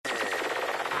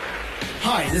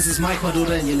Hi, this is Mike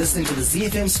Madoda and you're listening to the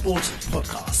ZFM Sport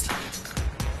Podcast.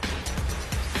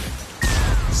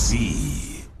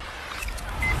 Z.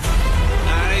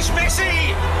 And it's Messi!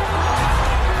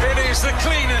 It is the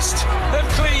cleanest of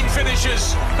clean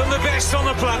finishes and the best on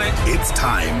the planet. It's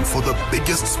time for the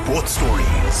biggest sports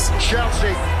stories.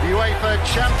 Chelsea, UEFA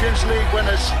Champions League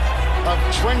winners of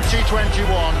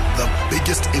 2021. The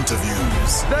biggest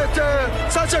interviews.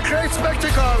 That such a great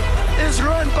spectacle is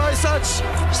ruined by such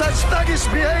thuggish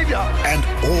behaviour. And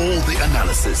all the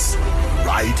analysis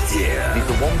right here. He's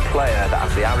the one player that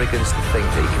has the arrogance to think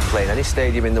that he can play in any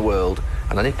stadium in the world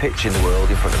and any pitch in the world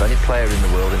in front of any player in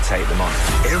the world and take them on.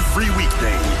 Every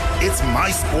weekday, it's my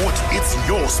sport, it's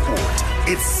your sport.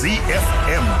 It's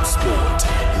ZFM Sport.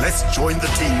 Let's join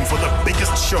the team for the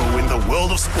biggest show in the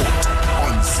world of sport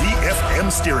on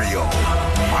ZFM Stereo.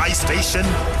 My station,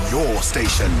 your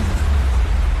station.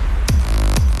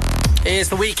 It's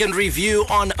the weekend review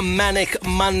on Manic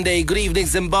Monday. Good evening,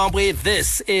 Zimbabwe.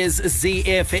 This is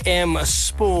ZFM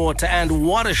Sport. And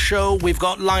what a show we've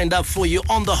got lined up for you.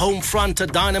 On the home front,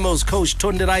 Dynamo's coach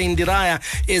Tonderai Ndiraya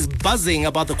is buzzing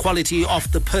about the quality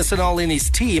of the personnel in his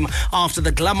team after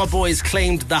the Glamour Boys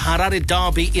claimed the Harare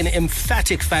derby in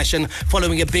emphatic fashion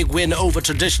following a big win over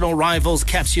traditional rivals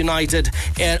Caps United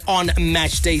on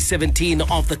match day 17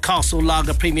 of the Castle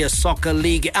Lager Premier Soccer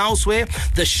League. Elsewhere,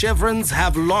 the Chevrons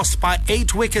have lost by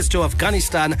 8 wickets to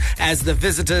Afghanistan as the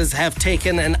visitors have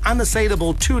taken an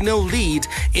unassailable 2-0 lead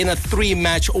in a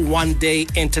 3-match one-day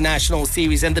international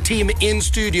series. And the team in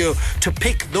studio to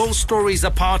pick those stories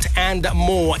apart and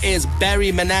more is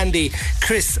Barry Menandi,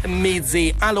 Chris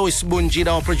Midzi, Alois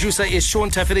Munjida. Our producer is Sean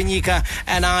Tafirinyika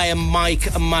and I am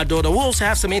Mike Madoda. We'll also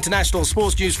have some international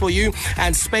sports news for you,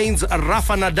 and Spain's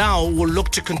Rafa Nadal will look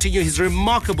to continue his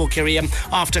remarkable career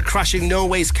after crushing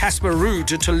Norway's Casper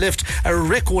Ruud to lift a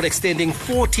record extending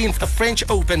 14th French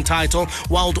Open title,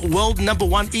 while world number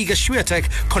 1 Iga Swiatek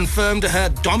confirmed her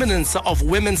dominance of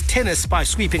women's tennis by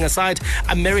sweeping aside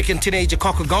American teenager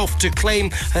Coco Gauff to claim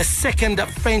her second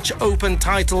French Open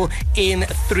title in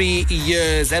 3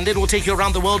 years. And then we'll take you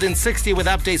around the world in 60 with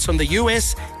updates from the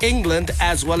US, England,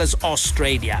 as well as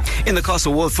Australia. In the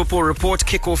Castle World Football Report,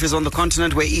 kickoff is on the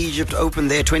continent where Egypt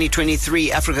opened their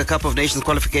 2023 Africa Cup of Nations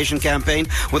qualification campaign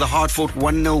with a hard-fought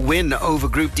 1-0 win over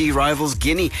Group D rivals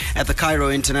Guinea at the Cairo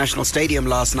International Stadium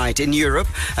last night. In Europe,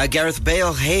 Gareth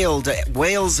Bale hailed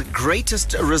Wales'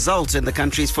 greatest result in the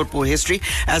country's football history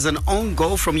as an own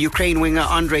goal from Ukraine winger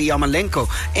Andrei Yarmolenko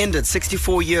ended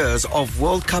 64 years of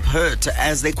World Cup hurt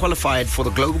as they qualified for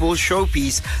the global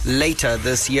showpiece later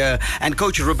this year. And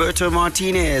coach Roberto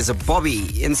Martinez,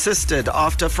 Bobby, insisted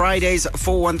after Friday's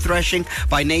 4-1 thrashing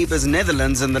by neighbours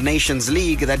Netherlands in the Nations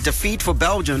League that defeat for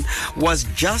Belgium was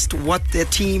just what their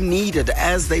team needed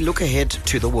as they look ahead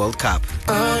to the World Cup.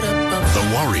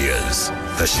 The Warriors,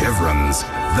 the Chevrons,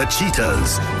 the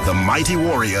Cheetahs, the Mighty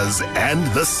Warriors, and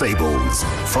the Sables.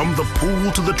 From the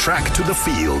pool to the track to the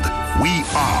field, we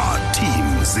are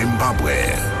Team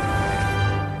Zimbabwe.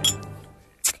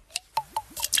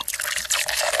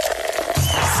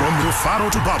 From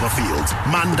Rufaro to Barberfield,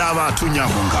 Mandava to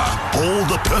Nyamunga, all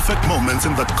the perfect moments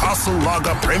in the Castle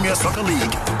Lager Premier Soccer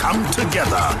League come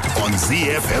together on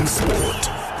ZFM Sport.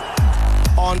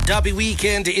 On Derby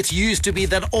weekend, it used to be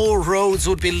that all roads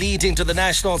would be leading to the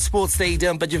National Sports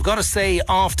Stadium, but you've got to say,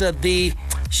 after the,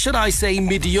 should I say,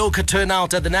 mediocre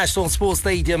turnout at the National Sports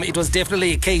Stadium, it was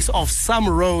definitely a case of some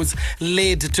roads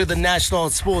led to the National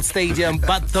Sports Stadium,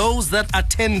 but those that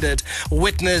attended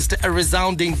witnessed a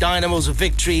resounding Dynamo's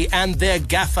victory, and their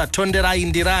gaffer, Tonderai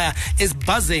Ndiraya, is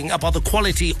buzzing about the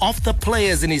quality of the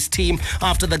players in his team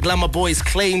after the Glamour Boys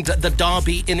claimed the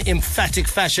derby in emphatic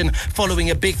fashion following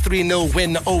a big 3-0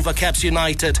 win over Caps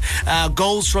United.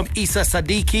 Goals from Issa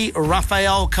Sadiki,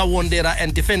 Rafael Kawondera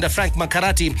and defender Frank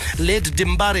Makarati led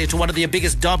Dimbare to one of their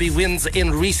biggest derby wins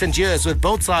in recent years, with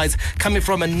both sides coming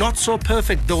from a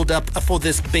not-so-perfect build-up for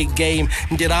this big game.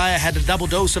 Ndiraya had a double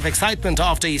dose of excitement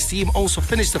after his team also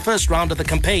finished the first round of the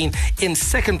campaign in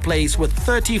second place with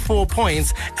 34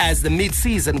 points as the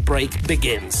mid-season break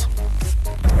begins.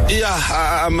 Yeah,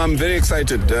 I'm very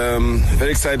excited.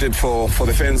 Very excited for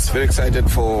the fans. Very excited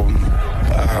for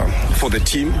the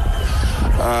team.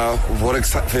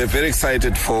 Very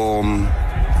excited for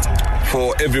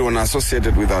everyone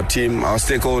associated with our team, our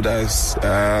stakeholders,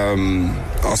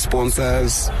 our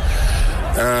sponsors.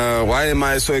 Why am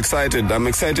I so excited? I'm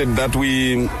excited that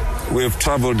we have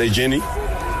traveled a journey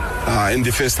in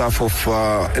the first half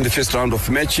of in the first round of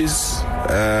matches,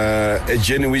 a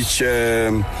journey which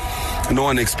no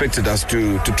one expected us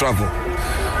to travel.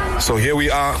 So here we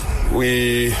are.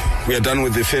 We we are done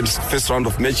with the first round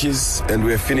of matches, and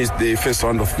we have finished the first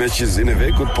round of matches in a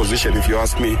very good position, if you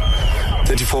ask me.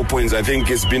 34 points. I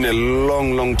think it's been a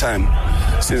long time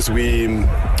since we've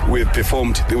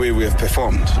performed the way we have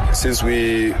performed, since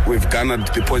we've garnered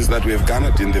the points that we have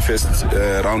garnered in the first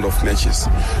round of matches.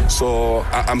 So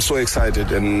I'm so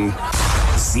excited. And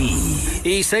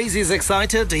he says he's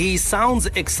excited, he sounds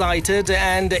excited,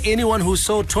 and anyone who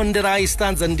saw Tonderai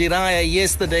Stanzandiraya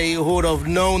yesterday would have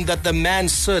known that the man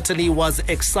certainly was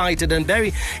excited. And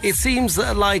Barry, it seems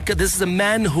like this is a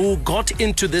man who got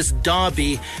into this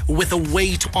derby with a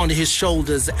weight on his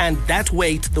shoulders, and that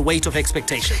weight, the weight of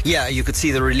expectation. Yeah, you could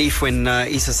see the relief when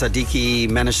Issa Sadiki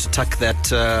managed to tuck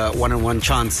that one-on-one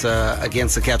chance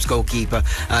against the Caps goalkeeper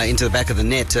into the back of the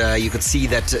net. You could see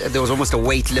that there was almost a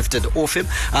weight lifted off him.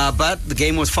 But the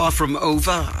game was far from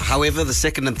over. However, the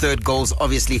second and third goals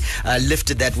obviously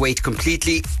lifted that weight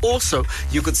completely. Also,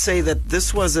 you could say that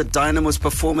this was a Dynamo's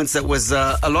performance that was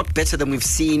a lot better than we've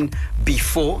seen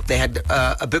before. They had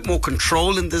a bit more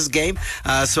control in this game.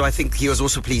 So I think he was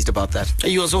also pleased about that.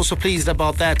 He was also pleased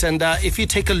about that. And if you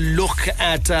take a look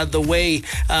at the way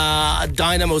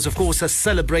Dynamos, of course, has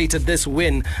celebrated this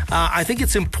win, I think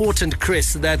it's important,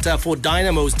 Chris, that for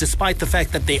Dynamos, despite the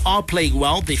fact that they are playing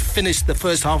well, they finished the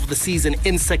first half of the season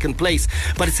in second place,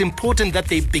 but it's important that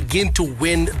they begin to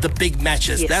win the big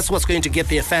matches. Yes. That's what's going to get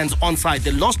their fans on side.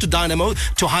 They lost to Dynamo,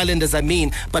 to Highlanders,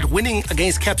 but winning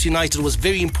against Caps United was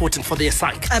very important for their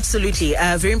psyche. Absolutely.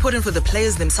 Very important for the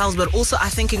players themselves, but also I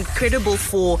think incredible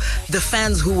for the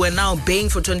fans who were now baying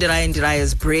for Tonderai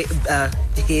Ndiraya's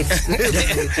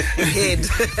head.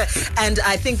 And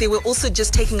I think they were also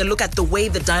just taking a look at the way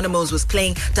the Dynamos was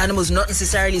playing. Dynamos not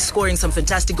necessarily scoring some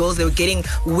fantastic goals. They were getting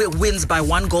wins by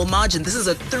 1-goal margin. This is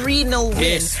a 3-0 win.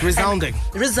 Yes, resounding.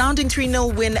 Resounding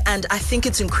 3-0 win, and I think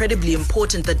it's incredibly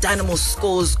important that Dynamo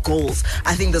scores goals.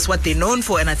 I think that's what they're known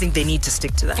for, and I think they need to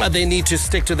stick to that. They need to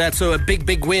stick to that. So a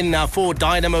big win for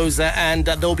Dynamos, and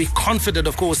they'll be confident,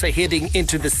 of course, heading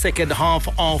into the second half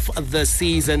of the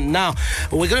season. Now,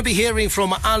 we're going to be hearing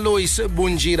from Alois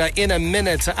Bunjira in a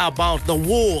minute about the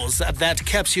wars that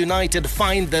Caps United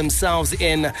find themselves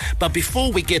in. But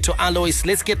before we get to Alois,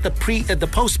 let's get the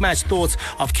post-match thoughts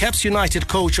of Caps United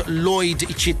coach Lloyd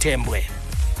Chitembwe.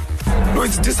 No,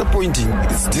 it's disappointing.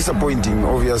 It's disappointing.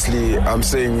 Obviously, I'm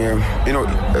saying,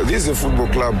 this is a football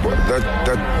club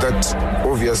that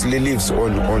obviously lives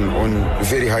on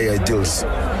very high ideals.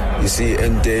 You see,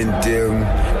 and it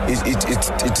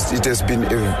has been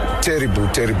a terrible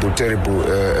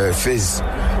phase,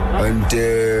 and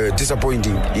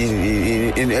disappointing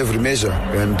in every measure.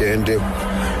 And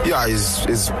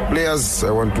as players,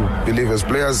 I want to believe as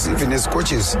players, even as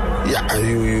coaches, you at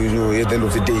the end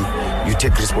of the day, you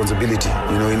take responsibility.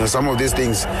 Some of these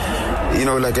things,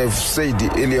 like I've said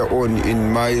earlier on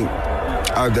in my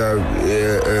other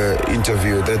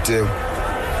interview, that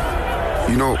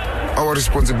our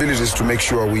responsibility is to make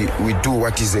sure we do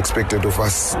what is expected of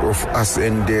us,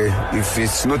 and if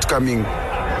it's not coming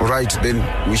right, then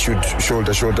we should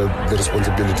shoulder the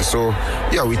responsibility. So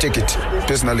we take it.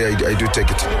 Personally, I do take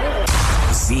it.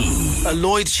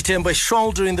 Lloyd Chitembwe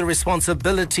shouldering the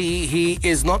responsibility. He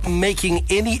is not making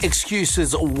any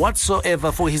excuses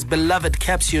whatsoever for his beloved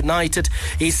Caps United.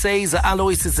 He says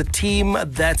Alois is a team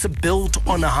that's built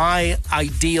on high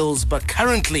ideals, but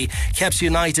currently Caps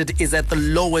United is at the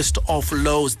lowest of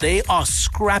lows. They are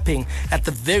scrapping at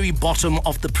the very bottom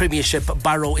of the Premiership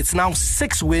barrow. It's now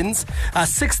 6 wins,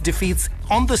 6 defeats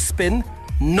on the spin,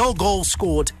 no goals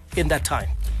scored in that time.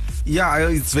 Yeah,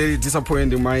 it's very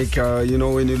disappointing, Mike.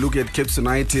 When you look at Caps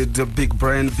United, a big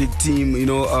brand, big team,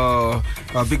 a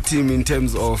big team in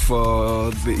terms of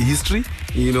the history,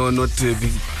 not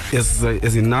big as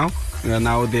in now.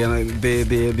 Now they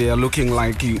are looking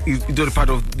like they're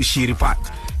part of the Shiri part.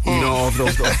 Of the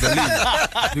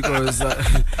league, because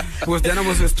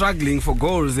Dynamos were struggling for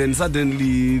goals, and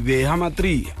suddenly they hammer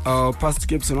 3 past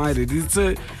Caps United.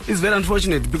 It's very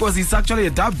unfortunate, because it's actually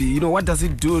a derby. What does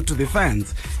it do to the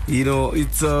fans?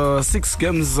 It's 6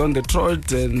 games on the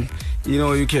trot, and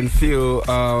you can feel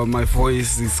my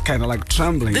voice is kind of like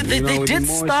trembling. They did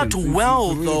start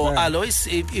well, though, bad. Alois.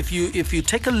 If you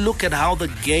take a look at how the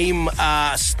game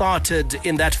started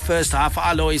in that first half,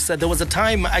 Alois, there was a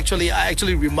time I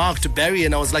actually remarked to Barry,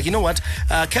 and I was like, you know what,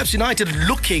 Caps United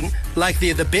looking like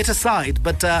they're the better side,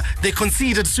 but they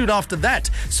conceded soon after that.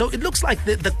 So it looks like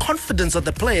the confidence of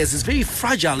the players is very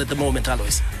fragile at the moment,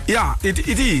 Alois. Yeah, it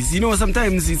is.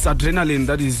 Sometimes it's adrenaline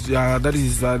that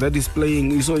is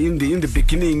playing. So in the in the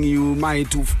beginning you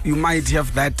might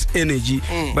have that energy,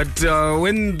 but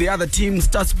when the other team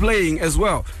starts playing as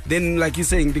well, then like you're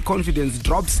saying, the confidence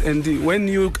drops, and when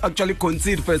you actually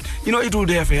concede first, it would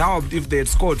have helped if they had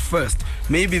scored first.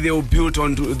 Maybe they were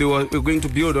going to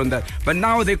build on that, but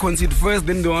now they concede first,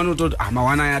 then the one who thought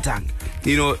Mawana Yatang.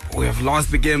 We have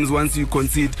lost the games once you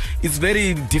concede. It's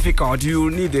very difficult. You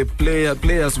need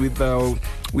players with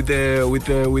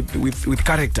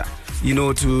character,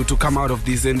 to come out of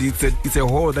this, and it's a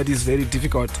hole that is very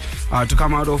difficult to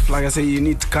come out of. Like I say, you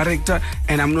need character,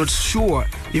 and I'm not sure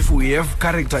if we have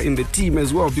character in the team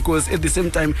as well, because at the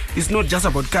same time, it's not just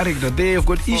about character. They have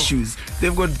got issues.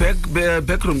 They've got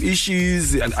backroom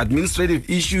issues and administrative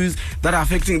issues that are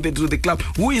affecting the club.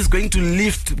 Who is going to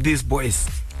lift these boys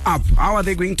up? How are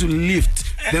they going to lift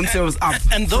themselves up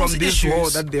and those from this issues, hole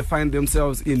that they find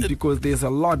themselves in? Because there's a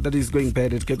lot that is going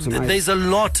bad at Cape United. There's a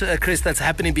lot, Chris, that's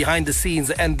happening behind the scenes,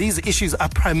 and these issues are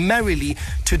primarily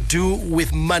to do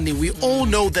with money. We all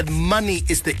know that money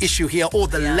is the issue here, or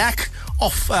the lack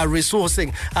of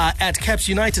resourcing at Caps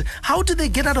United. How do they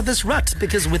get out of this rut?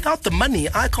 Because without the money,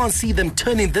 I can't see them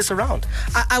turning this around.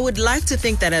 I would like to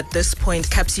think that at this point,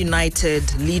 Caps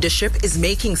United leadership is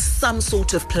making some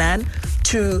sort of plan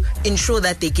to ensure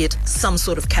that they get some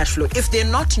sort of cash flow. If they're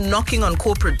not knocking on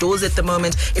corporate doors at the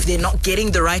moment, if they're not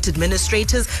getting the right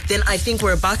administrators, then I think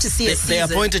we're about to see a season.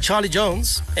 They appointed Charlie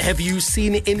Jones. Have you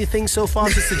seen anything so far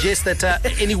to suggest that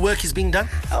any work is being done?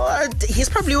 He's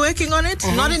probably working on it.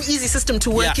 Not an easy system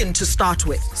to work in to start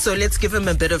with. So let's give him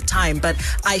a bit of time. But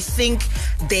I think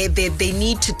they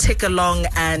need to tick along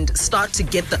and start to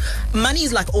get the money.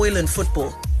 Is like oil in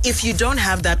football. If you don't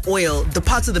have that oil, the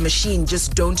parts of the machine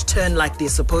just don't turn like they're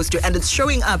supposed to, and it's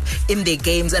showing up in their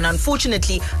games. And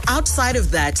unfortunately, outside of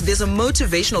that, there's a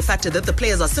motivational factor that the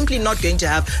players are simply not going to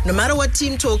have. No matter what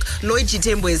team talk Lloyd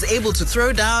Chitembo is able to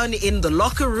throw down in the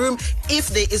locker room, if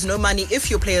there is no money,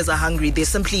 if your players are hungry, there's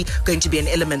simply going to be an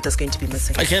element that's going to be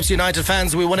missing. Caps United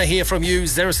fans, we want to hear from you.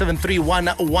 0731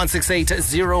 168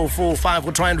 045.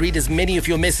 We'll try and read as many of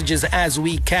your messages as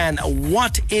we can.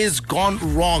 What is gone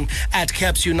wrong at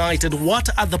Caps United? What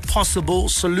are the possible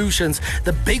solutions?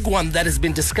 The big one that has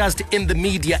been discussed in the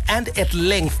media and at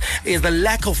length is the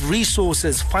lack of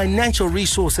resources, financial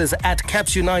resources at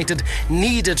Caps United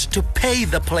needed to pay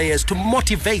the players, to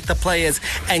motivate the players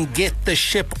and get the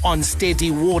ship on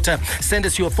steady water. Send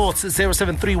us your thoughts,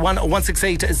 0731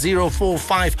 168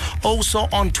 045. Also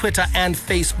on Twitter and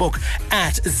Facebook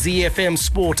at ZFM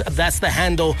Sport. That's the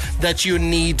handle that you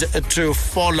need to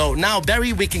follow. Now,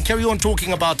 Barry, we can carry on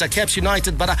talking about Caps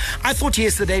United, but I thought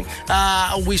yesterday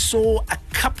we saw a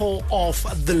couple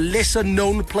of the lesser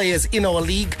known players in our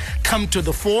league come to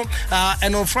the fore,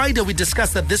 and on Friday we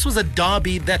discussed that this was a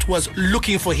derby that was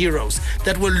looking for heroes,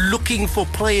 that were looking for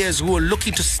players who were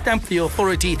looking to stamp the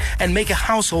authority and make a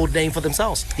household name for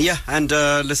themselves. Yeah, and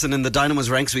listen, in the Dynamo's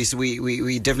ranks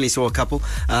we definitely saw a couple.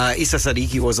 Issa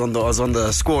Sadiki was on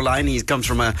the score line. He comes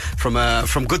from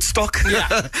good stock,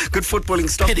 good footballing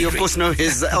stock. Pedigree. You of course know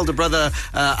his elder brother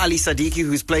Ali Sadiki,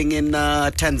 who's playing in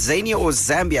Tanzania or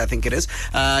Zambia, I think it is.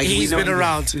 He's been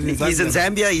around. He's in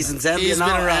Zambia. He's in Zambia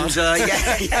now. Been around.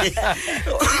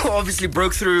 And obviously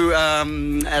broke through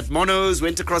at Monos,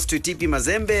 went across to TP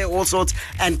Mazembe, all sorts,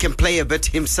 and can play a bit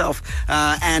himself.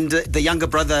 And the younger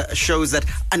brother shows that,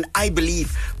 and I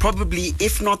believe probably,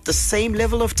 if not the same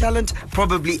level of talent,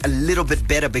 probably a little bit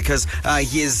better, because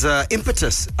his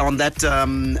impetus on that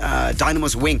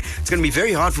Dynamo's wing, it's going to be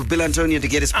very hard for Bill Antonio to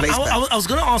get his place back. I was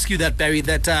going to ask you that, Barry,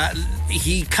 that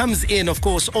he comes in, of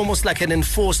course, almost like an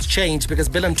enforced change, because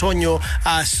Bill Antonio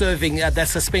serving that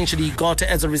suspension he got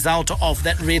as a result of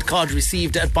that red card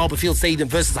received at Barberfield Stadium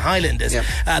versus Highlanders.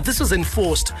 Yep. This was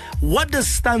enforced. What does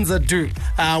Stanza do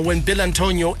when Bill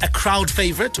Antonio, a crowd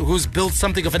favourite who's built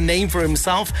something of a name for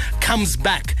himself, comes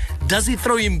back? Does he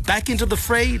throw him back into the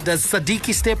fray? Does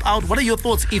Sadiki step out? What are your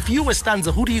thoughts? If you were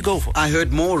Stanza, who do you go for? I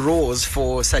heard more roars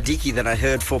for Sadiki than I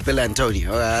heard for Bill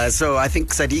Antonio. So I think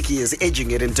Sadiki is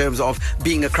edging it in terms of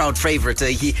being a crowd favourite.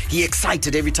 He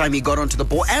excited every time he got onto the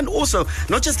ball, and also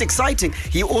not just exciting,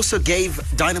 he also gave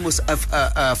Dynamos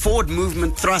a forward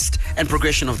movement, thrust and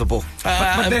progression of the ball.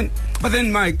 But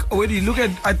then Mike, when you look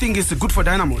at, I think it's good for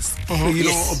Dynamos, you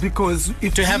know, because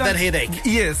if to have that headache.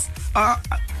 Yes.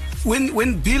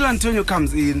 When Bill Antonio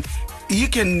comes in, he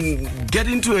can get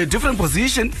into a different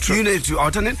position. True. You need to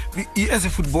alternate. As a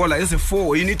footballer, as a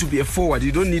forward, you need to be a forward.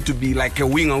 You don't need to be like a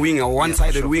winger,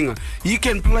 one-sided winger. He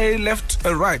can play left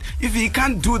or right. If he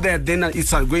can't do that, then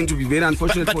it's going to be very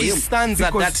unfortunate for him. But is Stanza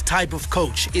that type of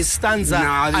coach? Is Stanza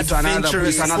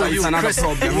adventurous for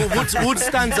you? Would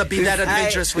Stanza be that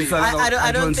adventurous for you?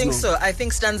 I don't think so. I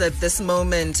think Stanza at this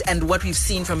moment, and what we've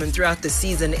seen from him throughout the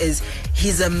season, is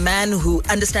he's a man who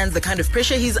understands the kind of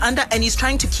pressure he's under, and he's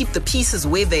trying to keep the pieces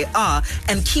where they are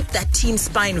and keep that team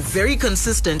spine very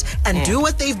consistent and do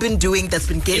what they've been doing that's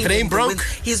been getting them the wins.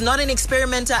 He's not an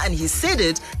experimenter, and he said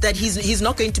it that he's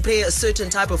not going to play a certain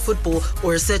type of football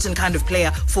or a certain kind of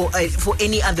player for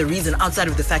any other reason outside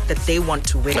of the fact that they want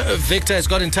to win. Victor has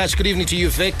got in touch. Good evening to you,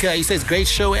 Vic. He says, great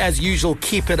show as usual.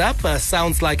 Keep it up.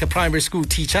 Sounds like a primary school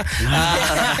teacher.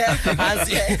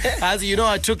 As you know,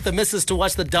 I took the missus to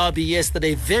watch the derby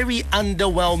yesterday. Very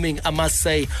underwhelming, I must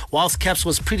say. Whilst Caps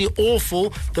was pretty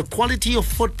awful, the quality of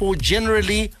football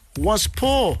generally was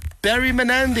poor. Barry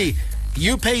Menandi,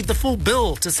 you paid the full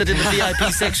bill to sit in the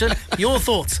VIP section. Your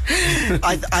thoughts?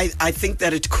 I think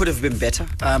that it could have been better.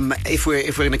 If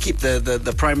we're going to keep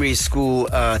the primary school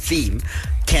theme,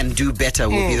 can do better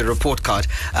will be the report card,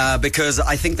 because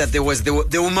I think that there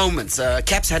were moments.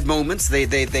 Caps had moments.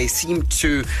 They seemed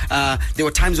to. There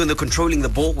were times when they're controlling the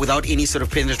ball without any sort of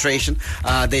penetration.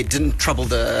 They didn't trouble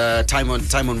the time on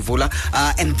Vula.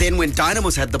 And then when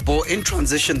Dynamos had the ball in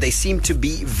transition, they seemed to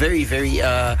be very, very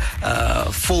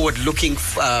forward-looking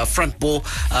front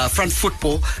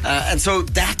football, and so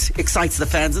that excites the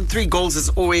fans. And 3 goals is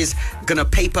always going to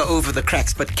paper over the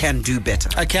cracks, but can do better.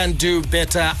 I can do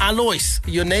better. Alois,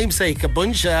 your namesake,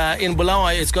 Bunch in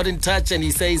Bulawayo, has got in touch, and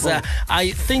he says,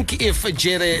 I think if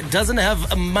Jere doesn't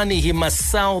have money, he must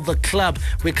sell the club.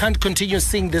 We can't continue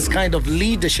seeing this kind of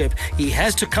leadership. He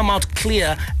has to come out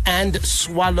clear and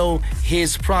swallow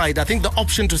his pride. I think the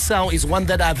option to sell is one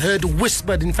that I've heard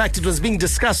whispered. In fact, it was being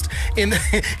discussed in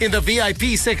the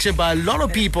VIP section by a lot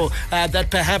of people,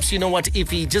 that perhaps, you know what, if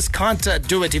he just can't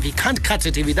do it, if he can't cut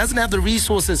it, if he doesn't have the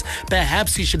resources,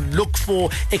 perhaps he should look for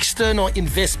external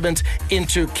investment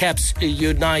into Caps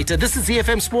United. This is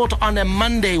ZFM Sport on a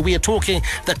Monday. We are talking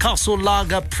the Castle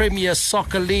Lager Premier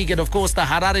Soccer League, and of course the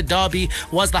Harare Derby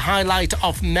was the highlight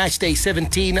of match day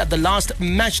 17, the last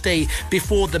match day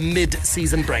before the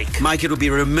mid-season break. Mike, it would be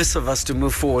remiss of us to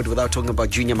move forward without talking about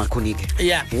Junior Makunike.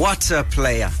 Yeah. What a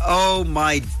player. Oh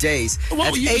my days. Well,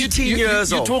 At 18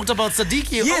 years old. You talked about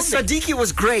Sadiki. Yes, Sadiki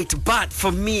was great, but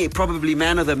for me, probably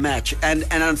man of the match. And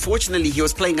unfortunately, he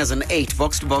was playing as an 8,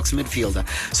 box-to-box midfielder.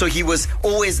 So he was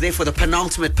always there for the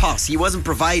penultimate pass. He wasn't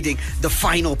providing the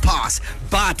final pass.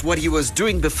 But what he was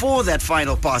doing before that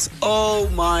final pass, oh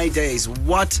my days,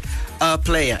 what a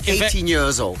player. 18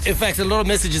 years old. In fact, a lot of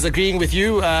messages agreeing with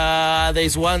you.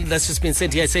 There's one that's just been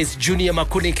sent here. It says Junior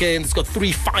Makunike, and it's got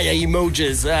 3 fire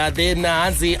emojis. Then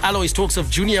Hansi Alois talks of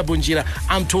Junior Bunjira.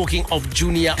 I'm talking of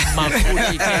Junior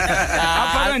Makunike.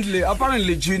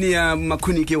 Apparently, Junior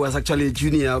Makunike was actually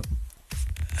Junior.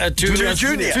 Junior at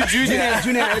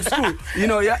school. You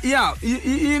know,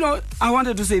 you know, I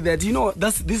wanted to say that, you know,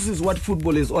 this is what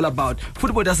football is all about.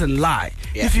 Football doesn't lie.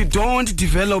 Yeah. If you don't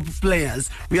develop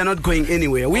players, we are not going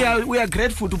anywhere. We are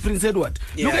grateful to Prince Edward.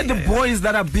 Look at the boys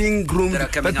that are being groomed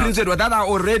by Prince Edward, that are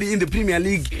already in the Premier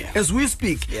League as we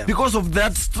speak, because of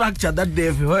that structure that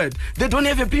they've heard. They don't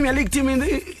have a Premier League team in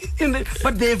the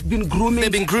but they've been grooming.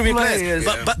 They've been grooming players.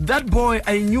 But that boy,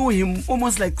 I knew him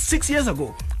almost like 6 years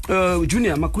ago.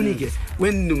 Junior Makunike,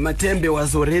 when Matembe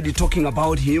was already talking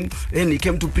about him, and he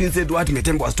came to Prince Edward,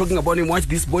 Matembe was talking about him, watch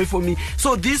this boy for me.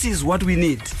 So this is what we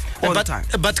need all the time.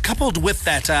 But coupled with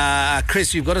that,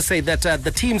 Chris, you've got to say that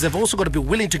the teams have also got to be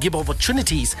willing to give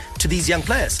opportunities to these young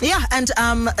players. Yeah, and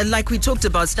like we talked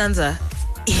about Stanza,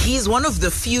 he's one of the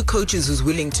few coaches who's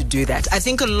willing to do that. I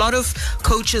think a lot of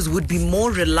coaches would be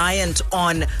more reliant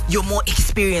on your more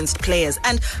experienced players.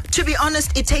 And to be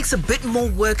honest, it takes a bit more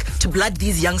work to blood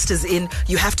these youngsters in.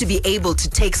 You have to be able to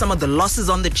take some of the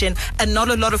losses on the chin, and not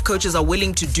a lot of coaches are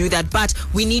willing to do that. But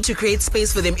we need to create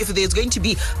space for them if there's going to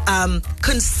be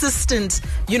consistent,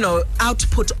 you know,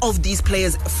 output of these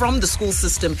players from the school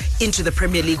system into the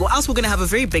Premier League, or else we're going to have a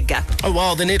very big gap. Oh,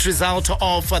 well, the net result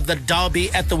of the derby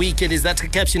at the weekend is that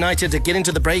Caps United getting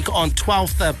to the break on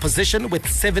 12th position with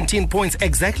 17 points,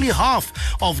 exactly half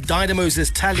of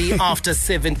Dynamo's tally after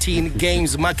 17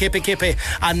 games. Makepe Kepe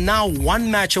are now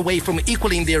one match away from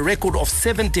equaling their record of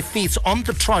 7 defeats on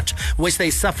the trot, which they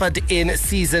suffered in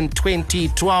season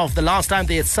 2012. The last time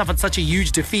they had suffered such a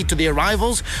huge defeat to their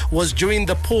rivals was during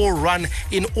the poor run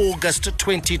in August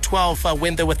 2012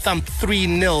 when they were thumped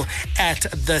 3-0 at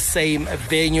the same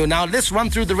venue. Now let's run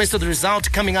through the rest of the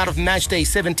result coming out of match day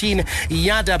 17.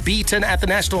 Yada beaten at the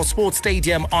National Sports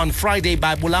Stadium on Friday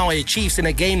by Bulawayo Chiefs in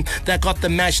a game that got the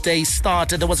match day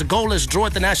started. There was a goalless draw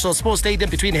at the National Sports Stadium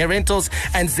between Herentals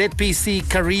and ZPC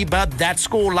Kariba. That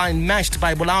scoreline matched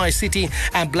by Bulawayo City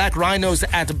and Black Rhinos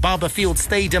at Barberfield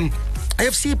Stadium.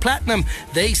 FC Platinum,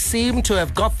 they seem to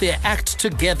have got their act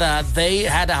together. They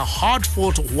had a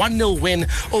hard-fought 1-0 win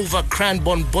over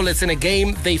Cranbourne Bullets in a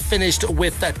game they finished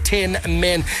with 10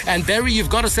 men. And Barry,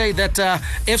 you've got to say that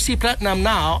FC Platinum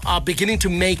now are beginning to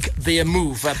make their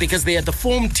move because they are the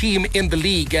form team in the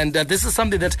league. And this is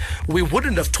something that we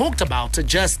wouldn't have talked about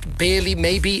just barely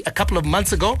maybe a couple of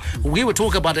months ago. We were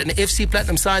talking about an FC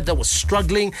Platinum side that was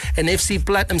struggling, an FC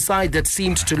Platinum side that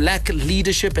seemed to lack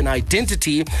leadership and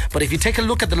identity. But if you take a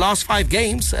look at the last 5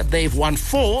 games, they've won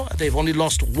 4, they've only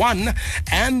lost 1,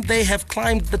 and they have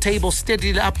climbed the table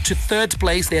steadily up to 3rd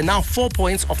place. They're now 4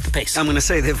 points off the pace. I'm going to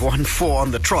say they've won 4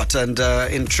 on the trot, and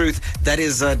in truth, that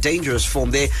is dangerous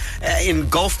form. They're in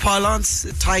golf parlance,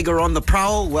 Tiger on the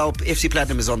prowl. Well, FC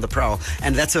Platinum is on the prowl,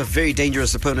 and that's a very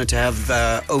dangerous opponent to have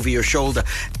over your shoulder.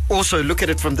 Also, look at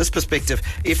it from this perspective.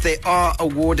 If they are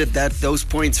awarded those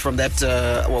points from that,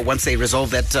 once they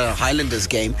resolve that Highlanders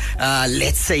game,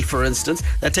 let's say, for instance,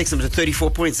 that takes them to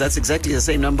 34 points. That's exactly the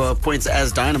same number of points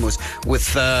as Dynamos,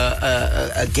 with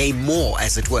a game more,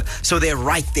 as it were. So they're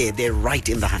right there. They're right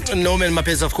in the hunt. Norman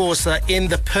Mapes, of course, in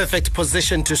the perfect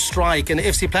position to strike. And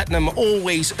FC Platinum,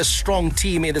 always a strong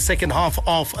team in the second half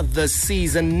of the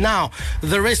season. Now,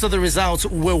 the rest of the results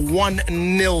were 1-0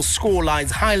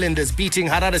 scorelines. Highlanders beating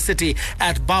Harare City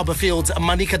at Barberfields.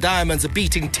 Manika Diamonds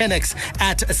beating Tenex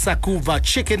at Sakuva.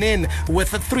 Chicken In with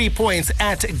 3 points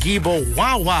at Gibo.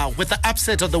 Wow, with the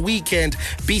upset of the weekend,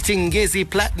 beating Ngezi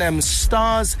Platinum.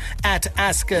 Stars at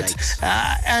Ascot.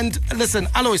 And listen,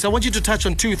 Alois, I want you to touch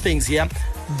on 2 things here.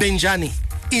 Benjani,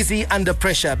 is he under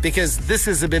pressure? Because this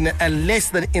has been a less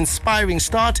than inspiring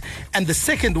start. And the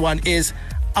second one is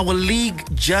our league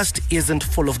just isn't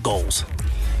full of goals.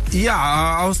 Yeah,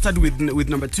 I'll start with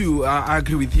number 2. I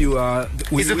agree with you.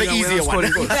 Is it the easier one?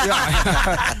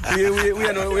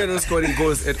 we are not scoring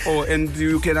goals at all, and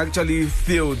you can actually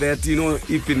feel that,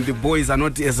 even the boys are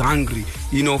not as hungry,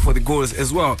 for the goals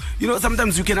as well.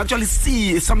 Sometimes you can actually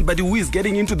see somebody who is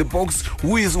getting into the box,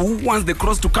 who wants the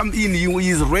cross to come in, who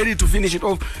is ready to finish it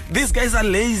off. These guys are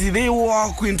lazy. They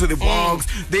walk into the box.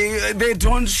 They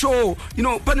don't show. They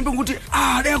are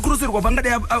crossing,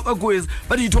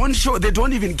 but you don't show. They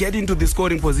don't even get into the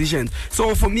scoring positions.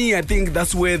 So for me, I think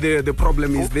that's where the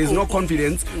problem is. There's no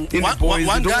confidence in the boys.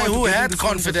 One guy who had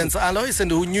confidence, Alois, and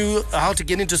who knew how to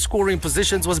get into scoring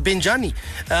positions was Benjani.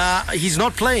 He's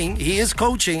not playing. He is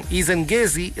coaching. He's in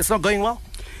Ngezi. It's not going well.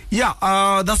 Yeah,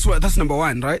 that's number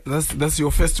 1, right? That's your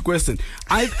first question.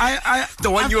 The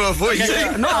one you were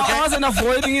avoiding. No, I wasn't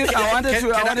avoiding it. I wanted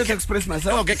to express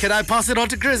myself. Okay, can I pass it on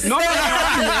to Chris? No,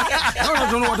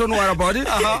 don't worry about it.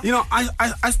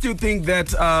 I still think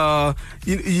that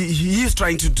he is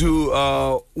trying to do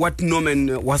what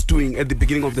Norman was doing at the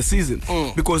beginning of the season.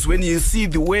 Because when you see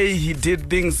the way he did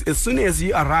things, as soon as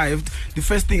he arrived, the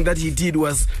first thing that he did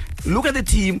was look at the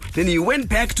team. Then he went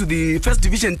back to the first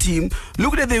division team,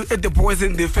 looked at the boys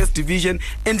in the first division,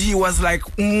 and he was like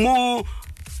more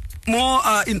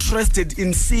interested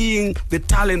in seeing the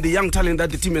young talent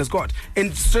that the team has got.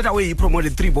 And straight away he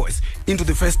promoted 3 boys into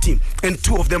the first team, and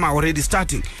 2 of them are already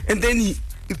starting. And then he,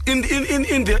 in the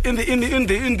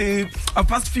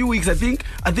past few weeks, I think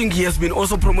he has been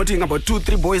also promoting about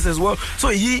 2-3 boys as well. So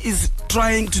he is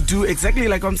trying to do exactly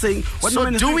like I'm saying. So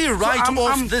do we write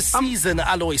off this season,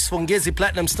 Alois, for Ngezi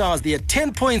Platinum Stars? They are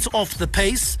 10 points off the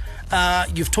pace.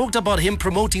 You've talked about him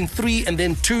promoting 3 and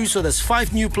then 2, so there's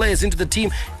 5 new players into the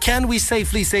team. Can we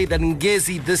safely say that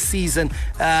Ngezi this season,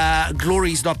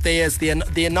 glory is not theirs? They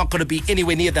are not going to be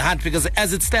anywhere near the hunt, because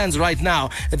as it stands right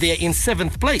now, they are in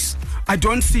 7th place. I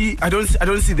don't see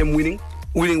them winning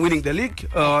the league.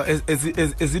 As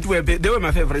it were, they were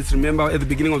my favorites, remember, at the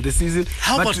beginning of the season.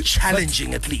 How about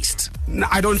challenging at least?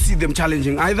 I don't see them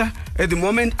challenging either. At the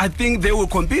moment, I think they will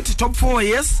compete. Top 4,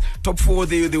 yes. Top 4,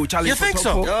 they will challenge. You think for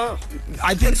so? Top 4.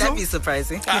 I think so. That'd be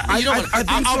surprising. You know what?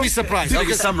 I'll be surprised. There'll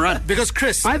be some run. Because,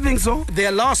 Chris, I think so.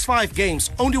 Their last 5 games,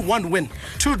 only 1 win,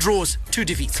 2 draws, 2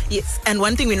 defeats. Yes, and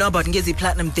one thing we know about Ngezi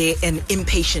Platinum, they're an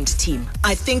impatient team.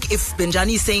 I think if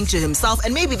Benjani is saying to himself,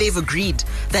 and maybe they've agreed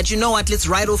that, you know what, let's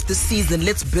write off this season,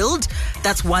 let's build,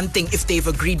 that's one thing if they've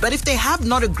agreed. But if they have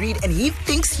not agreed and he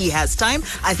thinks he has time,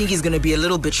 I think he's going to be a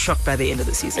little bit shocked by the end of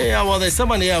the season. Yeah, well, there's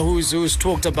someone here who's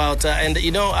talked about, and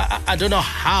you know, I don't know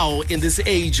how in this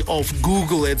age of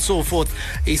Google and so forth,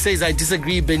 he says, I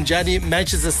disagree, Benjani,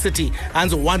 Manchester City,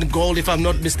 and 1 goal, if I'm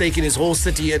not mistaken, his whole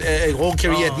city, whole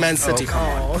career at Man City.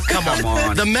 Come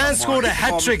on. The man scored a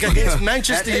hat-trick against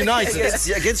Manchester United.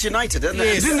 Against United, didn't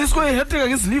Yes. Didn't he score a hat-trick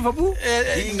against Liverpool?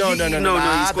 No.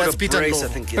 he scored That's a Peter brace, Ndlovu.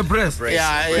 I think. A brace.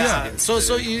 Yeah.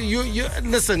 So you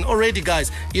listen already,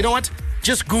 guys. You know what?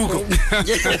 Just Google.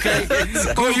 Okay.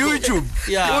 Go YouTube.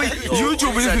 Yeah.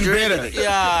 YouTube is even better.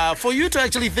 Yeah. For you to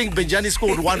actually think Benjani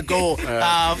scored 1 goal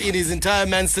in his entire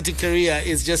Man City career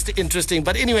is just interesting.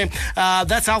 But anyway,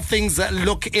 that's how things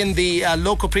look in the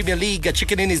local Premier League.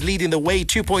 Chicken Inn is leading the way,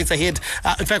 2 points ahead.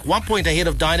 In fact, 1 point ahead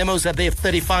of Dynamos. They have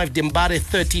 35. Dimbare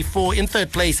 34. In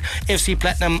 3rd place, FC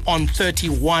Platinum on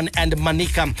 31. And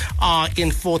Manika are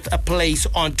in 4th place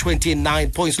on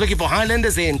 29 points. Looking for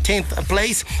Highlanders, they're in 10th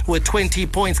place with 20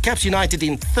 points. Caps United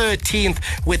in 13th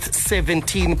with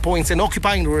 17 points. And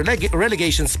occupying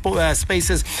relegation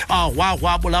spaces are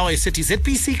Wawa Bulawayo City,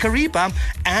 ZPC Kariba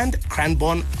and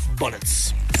Cranbourne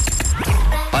Bullets.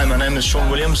 Hi, my name is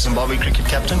Sean Williams, Zimbabwe cricket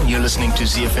captain. You're listening to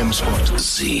ZFM Sport.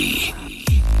 Z.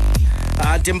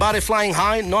 Dimbare flying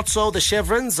high, not so the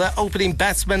Chevrons. Opening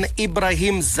batsman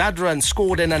Ibrahim Zadran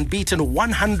scored an unbeaten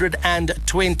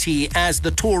 120 as the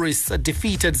tourists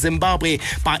defeated Zimbabwe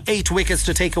by 8 wickets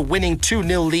to take a winning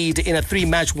 2-0 lead in a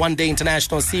 3-match one-day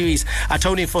international series.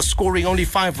 Atoning for scoring only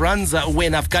 5 runs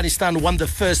when Afghanistan won the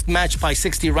first match by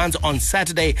 60 runs on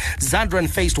Saturday. Zadran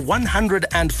faced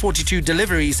 142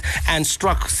 deliveries and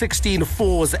struck 16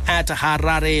 fours at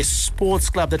Harare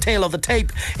Sports Club. The tail of the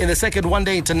tape in the second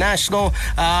one-day international.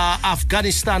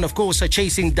 Afghanistan, of course, are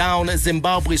chasing down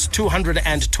Zimbabwe's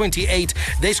 228.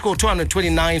 They scored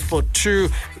 229 for 2.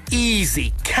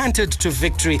 Easy, cantered to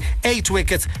victory. 8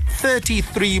 wickets,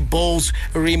 33 balls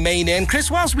remain. And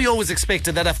Chris, whilst we always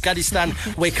expected that Afghanistan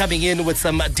were coming in with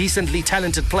some decently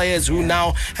talented players who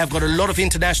now have got a lot of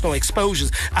international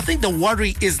exposures, I think the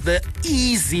worry is the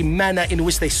easy manner in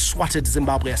which they swatted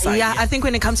Zimbabwe aside. Yeah, I think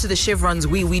when it comes to the Chevrons,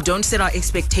 we don't set our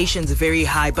expectations very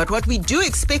high. But what we do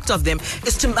expect of them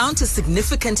is to mount a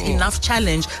significant enough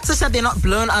challenge such that they're not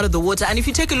blown out of the water. And if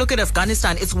you take a look at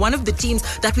Afghanistan, it's one of the teams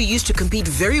that we used to compete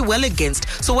very well against.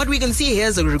 So what we can see here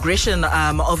is a regression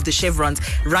of the Chevrons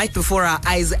right before our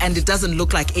eyes, and it doesn't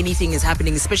look like anything is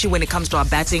happening, especially when it comes to our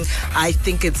batting. I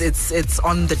think it's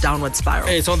on the downward spiral.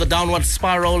 It's on the downward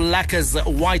spiral. Lackers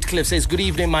Whitecliff says, good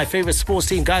evening, my favorite sports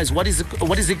team. Guys, what is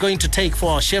it going to take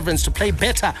for our Chevrons to play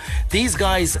better? These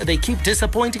guys, they keep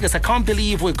disappointing us. I can't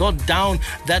believe we got down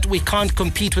that we can't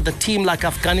compete with a team like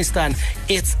Afghanistan.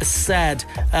 It's sad.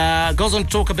 Goes on to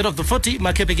talk a bit of the footy.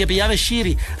 Makepekepe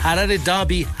Yaveshiri, Harare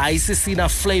Derby, Haisisina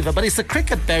flavor. But it's the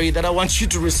cricket, Barry, that I want you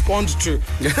to respond to.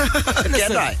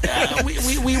 Listen,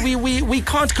 we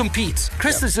can't compete.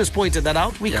 Chris has just pointed that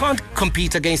out. We can't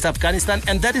compete against Afghanistan,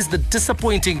 and that is the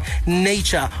disappointing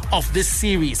nature of this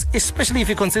series, especially if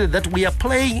you consider that we are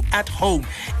playing at home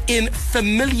in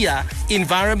familiar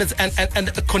environments and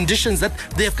conditions that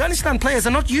the Afghanistan players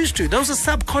are not used to. Those are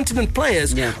subcontinent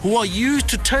players who are used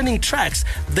to turning tracks.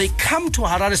 They come to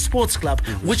Harare Sports Club,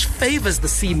 which favors the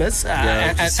seamers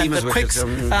and the quicks,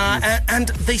 and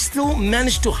they still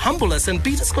managed to humble us and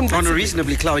beat us convincingly. On a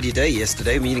reasonably cloudy day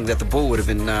yesterday, meaning that the ball would have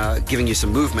been giving you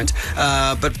some movement.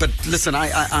 But listen,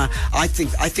 I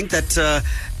think that.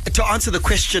 To answer the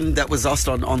question that was asked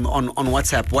on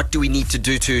WhatsApp, what do we need to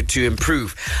do to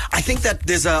improve? I think that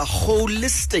there's a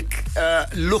holistic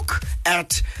look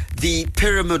at the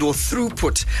pyramid or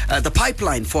throughput, the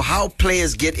pipeline for how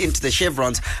players get into the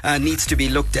Chevrons needs to be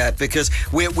looked at, because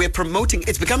we're promoting.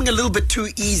 It's becoming a little bit too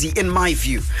easy, in my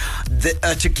view,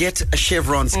 to get a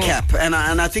Chevrons cap. And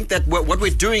I think that what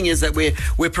we're doing is that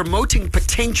we're promoting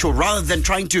potential rather than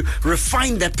trying to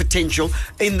refine that potential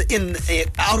in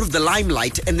out of the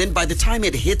limelight. And then by the time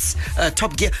it hits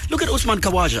top gear, look at Usman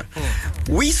Khawaja.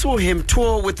 We saw him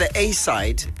tour with the A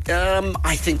side,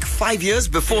 I think 5 years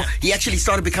before he actually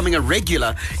started becoming becoming a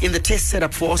regular in the test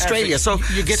setup for Australia. So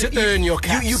you get to earn your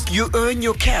caps. You earn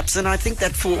your caps, and I think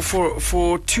that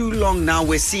for too long now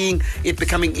we're seeing it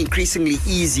becoming increasingly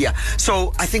easier.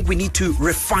 So I think we need to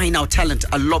refine our talent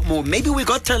a lot more. Maybe we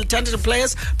got talented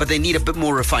players, but they need a bit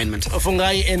more refinement.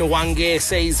 Fungai Nwange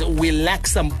says we lack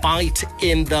some bite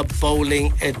in the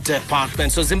bowling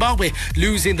department. So Zimbabwe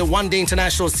losing the one-day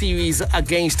international series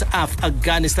against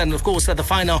Afghanistan. And of course, the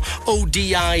final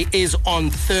ODI is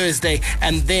on Thursday.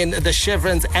 And then the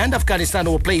Chevrons and Afghanistan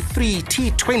will play 3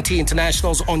 T20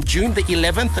 internationals on June the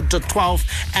 11th to 12th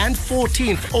and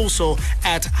 14th, also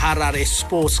at Harare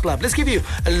Sports Club. Let's give you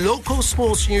a local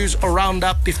sports news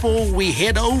roundup before we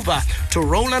head over to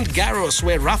Roland Garros,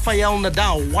 where Rafael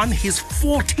Nadal won his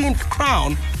 14th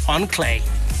crown on clay.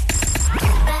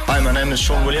 Hi, my name is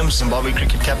Sean Williams, Zimbabwe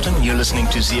cricket captain. You're listening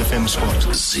to ZFM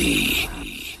Sport. Z.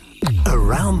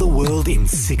 Around the world in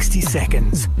 60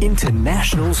 seconds.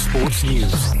 International sports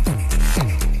news.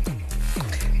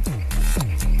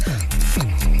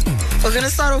 We're going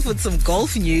to start off with some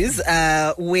golf news,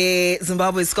 where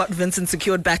Zimbabwe's Scott Vincent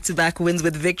secured back-to-back wins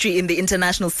with victory in the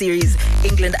International Series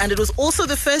England, and it was also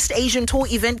the first Asian Tour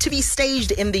event to be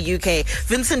staged in the UK.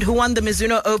 Vincent, who won the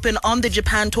Mizuno Open on the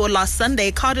Japan Tour last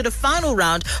Sunday, carded a final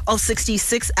round of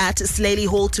 66 at Slaley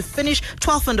Hall to finish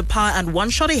 12th under par and one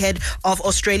shot ahead of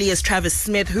Australia's Travis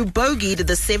Smith, who bogeyed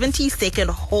the 72nd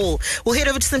hole. We'll head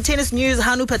over to some tennis news.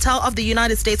 Hanu Patel of the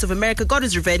United States of America got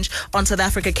his revenge on South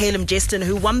Africa Caleb Jestin,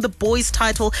 who won the boys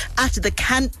title at the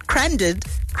Cranred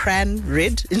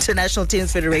International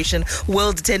Tennis Federation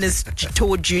World Tennis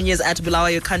Tour Juniors at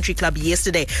Bulawayo Country Club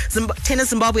yesterday. Tennis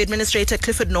Zimbabwe Administrator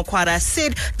Clifford Nokwara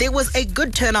said there was a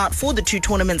good turnout for the two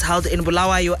tournaments held in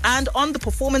Bulawayo, and on the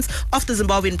performance of the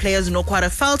Zimbabwean players, Nokwara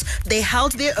felt they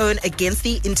held their own against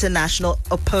the international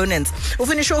opponents. We'll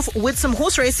finish off with some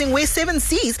horse racing, where 7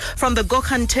 Seas from the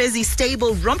Gokhan Terzi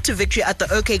stable romped to victory at the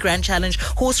OK Grand Challenge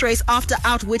horse race after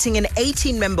outwitting an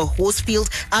 18-member horse field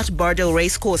at Bardale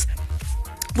Racecourse.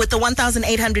 With the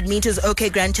 1,800 meters OK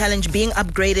Grand Challenge being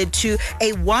upgraded to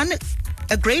a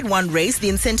Grade 1 race, the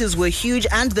incentives were huge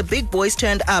and the big boys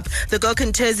turned up. The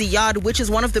Gokhan Terzi yard, which is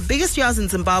one of the biggest yards in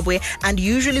Zimbabwe and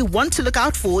usually one to look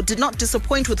out for, did not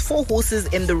disappoint with 4 horses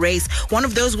in the race. One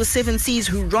of those was 7 Seas,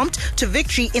 who romped to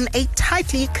victory in a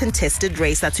tightly contested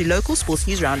race. That's your local sports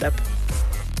news roundup.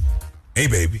 Hey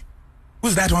baby,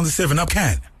 who's that on the 7-Up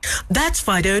can? That's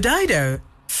Fido Dido.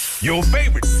 Your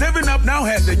favorite 7-Up now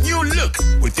has a new look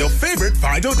with your favorite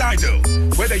Fido Dido.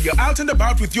 Whether you're out and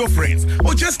about with your friends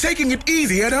or just taking it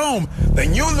easy at home, the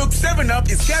new look 7-Up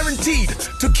is guaranteed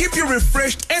to keep you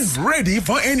refreshed and ready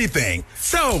for anything.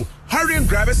 So, hurry and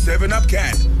grab a 7-Up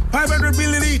can. 500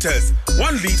 milliliters,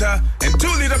 1 liter, and 2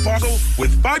 liter bottle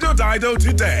with Fido Dido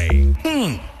today.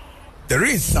 There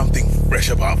is something fresh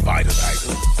about Fido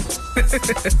Dido.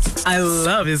 I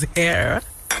love his hair.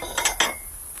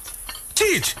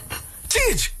 Chich,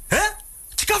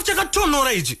 chikafu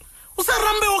chakatonora ichi.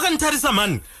 Usarambe wakantarisa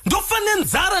mani. Ndofane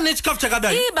nzara nechikafu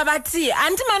chakadai. Baba T,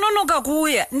 anti manonoka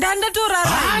kuuya.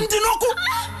 Ndandatorara. Ndinoku.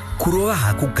 Kurova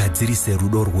hakugadzirise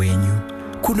rudo rwenyu.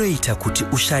 Kunoita kuti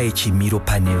ushaye chimiro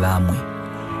pane vamwe.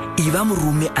 Iva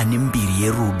murume ane mbiri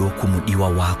yerudo kumudiwa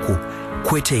wako,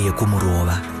 kwete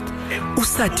yekumurova.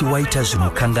 Usati waita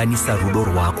zvinokanganisa rudo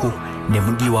rwako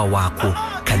nemudiwa wako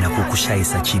kana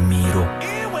kukushayisa chimiro.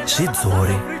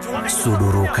 Zvidzore,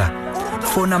 suduruka.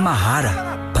 Fona mahara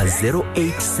pa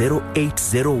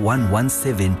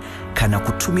 08080117 kana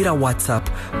kutumira WhatsApp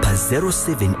pa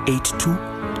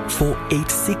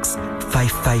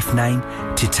 0782486559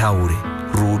 titaure.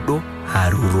 Rudo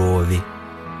harurove.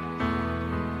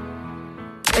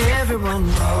 Everyone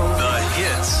knows the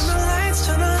hits.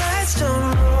 Turn the lights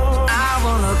don't roll. I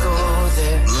wanna go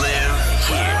there. Live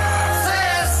here.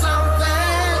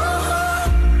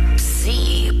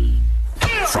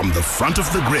 From the front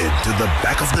of the grid to the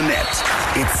back of the net,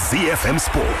 it's ZFM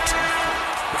Sport.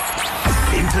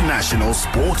 International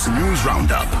Sports News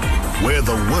Roundup, where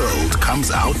the world comes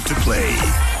out to play.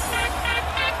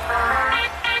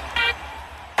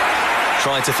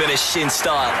 Trying to finish in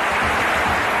style.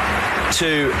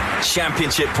 2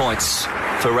 championship points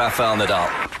for Rafael Nadal.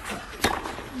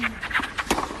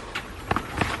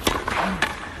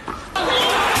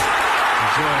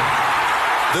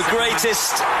 The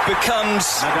greatest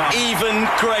becomes even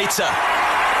greater.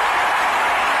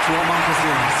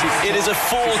 It is a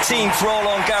 14th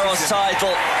Roland Garros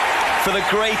title for the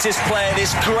greatest player in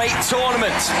this great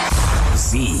tournament.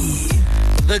 Z.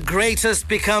 The greatest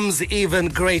becomes even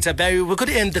greater. Barry, we could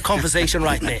end the conversation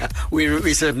right there.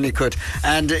 We certainly could.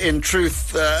 And in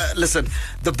truth, listen,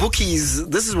 the bookies,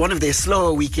 this is one of their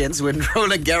slower weekends when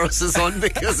Roland Garros is on,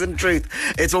 because in truth,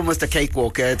 it's almost a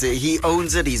cakewalk. He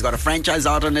owns it. He's got a franchise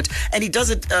out on it. And he does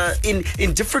it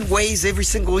in different ways every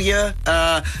single year.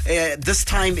 This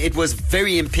time it was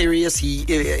very imperious.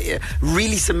 He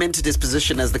really cemented his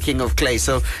position as the king of clay.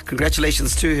 So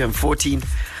congratulations to him. 14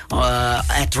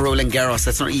 at Roland Garros.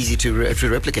 That's not easy to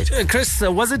replicate. Chris,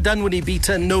 was it done when he beat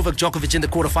Novak Djokovic in the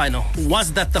quarterfinal?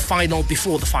 Was that the final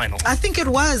before the final? I think it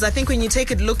was. I think when you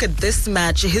take a look at this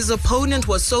match, his opponent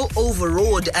was so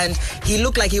overawed and he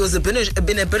looked like he was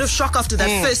been a bit of shock after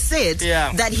that first set,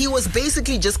 that he was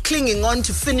basically just clinging on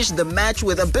to finish the match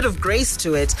with a bit of grace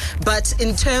to it. But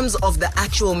in terms of the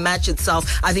actual match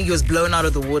itself, I think he was blown out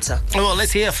of the water. Well,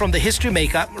 let's hear from the history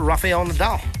maker, Rafael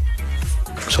Nadal.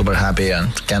 Super happy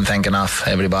and can't thank enough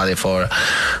everybody for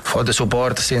the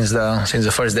support since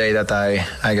the first day that I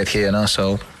got here,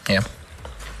 so yeah,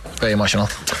 very emotional.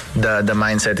 The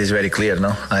mindset is very clear,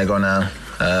 I'm gonna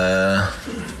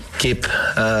keep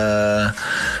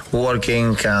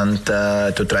working and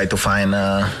to try to find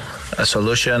a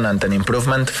solution and an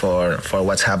improvement for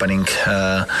what's happening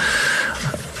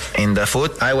in the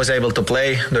foot. I was able to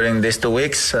play during these 2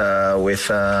 weeks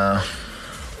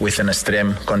with an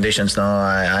extreme conditions.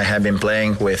 I have been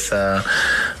playing with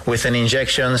an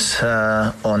injections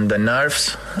on the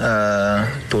nerves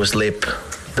to sleep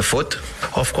the foot.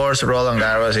 Of course, Roland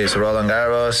Garros is Roland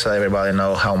Garros. Everybody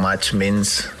know how much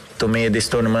means to me this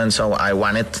tournament, so I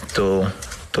wanted to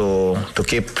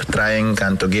keep trying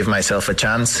and to give myself a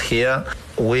chance here.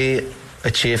 We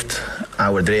achieved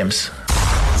our dreams.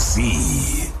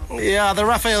 Yeah, the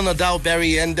Rafael Nadal,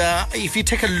 Barry, and if you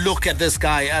take a look at this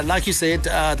guy, like you said,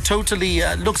 totally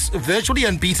looks virtually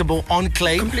unbeatable on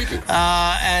clay. Completely.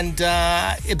 And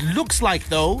it looks like,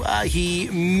 though, he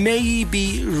may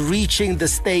be reaching the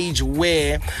stage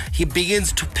where he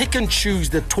begins to pick and choose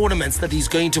the tournaments that he's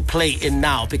going to play in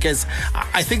now, because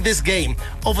I think this game,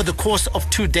 over the course of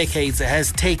 2 decades,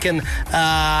 has taken,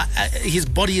 his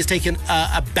body has taken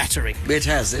a battering. It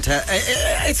has.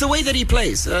 It's the way that he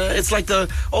plays. It's like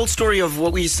the old story of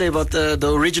what we used to say about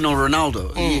the original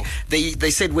Ronaldo.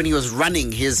 They said when he was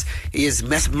running, his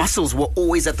muscles were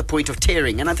always at the point of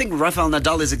tearing. And I think Rafael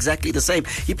Nadal is exactly the same.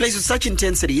 He plays with such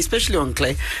intensity, especially on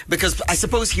clay, because I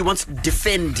suppose he wants to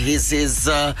defend his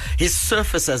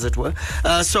surface, as it were.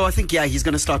 So I think, he's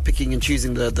going to start picking and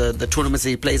choosing the tournaments that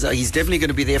he plays. He's definitely going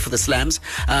to be there for the slams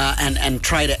and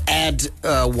try to add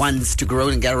ones to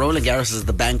Roland Garros. Roland Garros is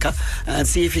the banker, and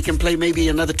see if he can play maybe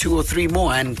another 2 or 3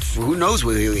 more. And who knows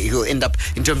where he'll end up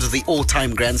in terms of the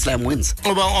all-time Grand Slam wins.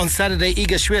 Well, on Saturday,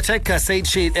 Iga Swiatek said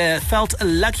she felt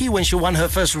lucky when she won her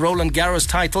first Roland Garros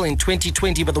title in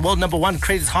 2020, but the world number 1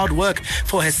 credits hard work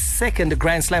for her second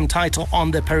Grand Slam title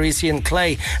on the Parisian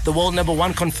clay. The world number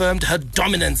 1 confirmed her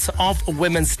dominance of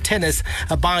women's tennis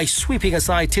by sweeping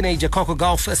aside teenager Coco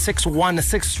Gauff 6-1,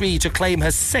 6-3 to claim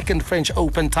her second French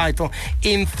Open title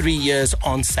in 3 years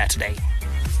on Saturday.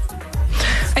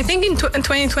 I think in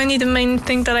 2020 the main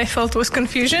thing that I felt was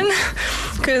confusion,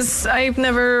 because I've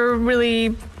never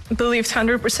really believed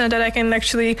 100% that I can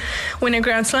actually win a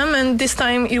Grand Slam, and this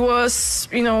time it was,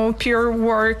 pure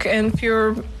work and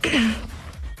pure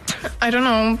I don't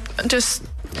know, just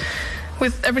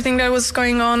with everything that was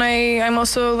going on, I'm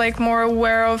also more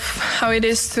aware of how it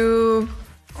is to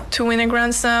win a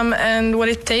Grand Slam and what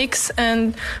it takes,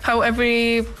 and how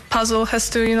every puzzle has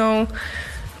to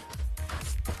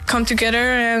come together,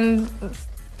 and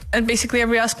basically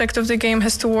every aspect of the game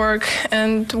has to work.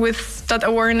 And with that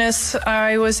awareness,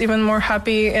 I was even more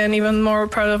happy and even more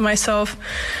proud of myself,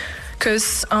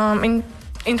 because in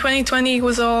 2020 it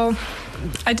was all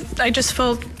I just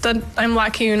felt that I'm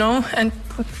lucky, and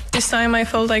this time I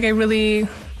felt like I really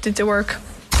did the work.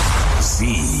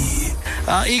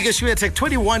 Iga Swiatek,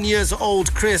 21 years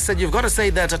old, Chris, and you've got to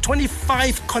say that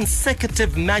 25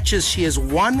 consecutive matches she has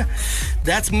won.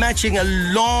 That's matching a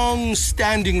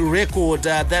long-standing record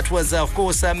that was, of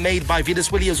course, made by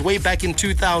Venus Williams way back in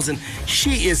 2000.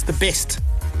 She is the best,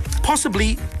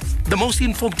 possibly the most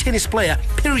informed tennis player,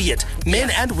 period, men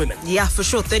and women. Yeah, for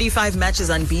sure. 35 matches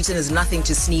unbeaten is nothing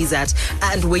to sneeze at.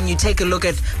 And when you take a look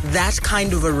at that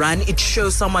kind of a run, it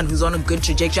shows someone who's on a good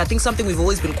trajectory. I think something we've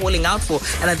always been calling out for,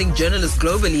 and I think journalists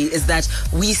globally, is that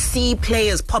we see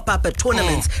players pop up at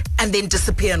tournaments and then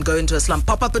disappear and go into a slump.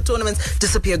 Pop up at tournaments,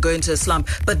 disappear, go into a slump.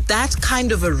 But that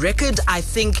kind of a record, I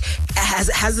think,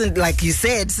 hasn't, like you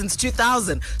said, since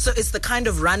 2000. So it's the kind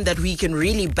of run that we can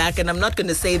really back. And I'm not going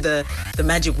to say the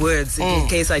magic word words in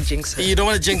case I jinx her. You don't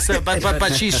want to jinx her,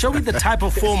 but she's showing the type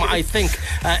of form, I think,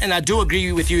 and I do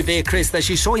agree with you there, Chris, that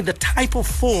she's showing the type of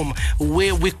form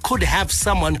where we could have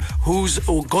someone who's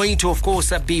going to, of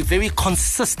course, be very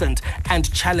consistent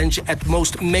and challenge at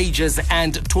most majors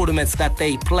and tournaments that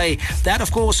they play. That,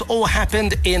 of course, all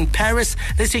happened in Paris.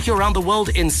 Let's take you around the world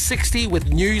in 60 with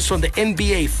news from the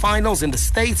NBA Finals in the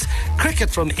States, cricket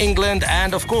from England,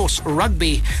 and, of course,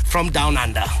 rugby from Down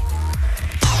Under.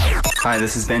 Hi,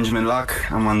 this is Benjamin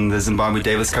Locke. I'm on the Zimbabwe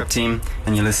Davis Cup team,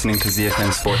 and you're listening to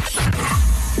ZFM Sport.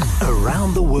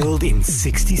 Around the world in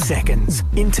 60 seconds.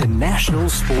 International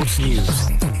sports news.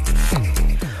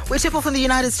 We tip off in the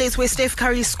United States, where Steph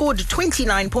Curry scored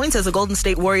 29 points as the Golden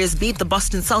State Warriors beat the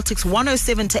Boston Celtics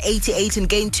 107-88 in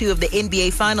Game 2 of the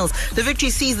NBA Finals. The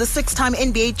victory sees the six-time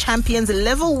NBA champions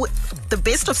level the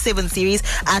best-of-7 series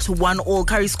at 1-1.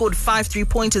 Curry scored 5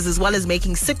 3-pointers as well as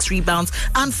making 6 rebounds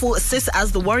and 4 assists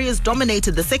as the Warriors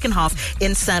dominated the second half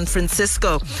in San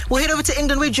Francisco. We'll head over to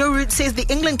England, where Joe Root says the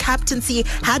England captaincy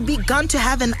had begun to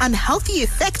have an unhealthy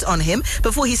effect on him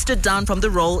before he stood down from the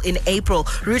role in April.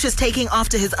 Root is taking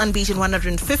after his unbeaten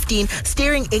 115,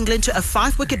 steering England to a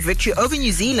 5-wicket victory over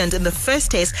New Zealand in the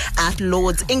first test at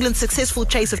Lord's. England's successful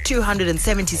chase of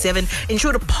 277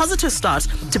 ensured a positive start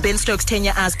to Ben Stokes'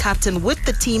 tenure as captain, with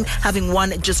the team having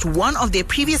won just one of their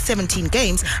previous 17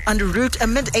 games under Root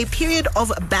amid a period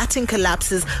of batting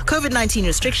collapses, COVID-19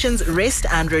 restrictions, rest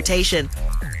and rotation.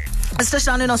 Let's touch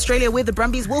down in Australia, where the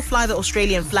Brumbies will fly the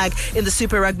Australian flag in the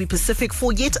Super Rugby Pacific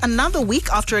for yet another week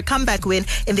after a comeback win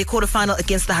in their quarterfinal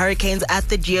against the Hurricanes at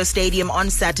the Geo Stadium on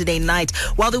Saturday night.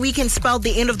 While the weekend spelled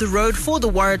the end of the road for the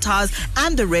Waratahs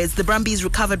and the Reds, the Brumbies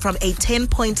recovered from a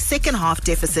 10-point second half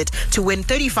deficit to win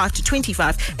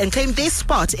 35-25 and claim their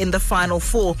spot in the Final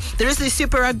Four. There is the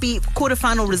Super Rugby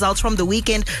quarterfinal results from the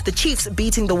weekend. The Chiefs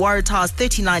beating the Waratahs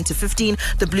 39-15,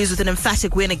 the Blues with an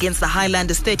emphatic win against the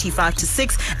Highlanders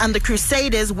 35-6, and the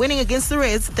Crusaders winning against the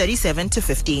Reds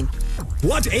 37-15.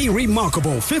 What a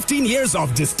remarkable 15 years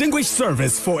of distinguished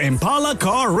service for Impala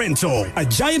Car Rental, a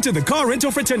giant in the car rental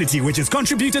fraternity which has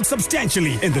contributed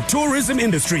substantially in the tourism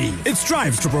industry. It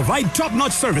strives to provide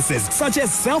top-notch services such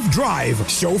as self-drive,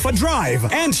 chauffeur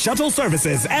drive, and shuttle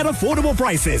services at affordable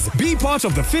prices. Be part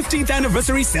of the 15th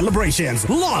anniversary celebrations.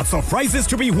 Lots of prizes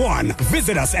to be won.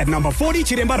 Visit us at number 40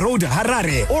 Chiremba Road,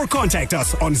 Harare, or contact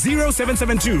us on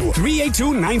 0772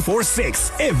 382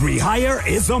 946. Every hire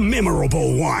is a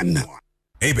memorable one.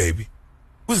 Hey, baby,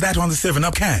 who's that on the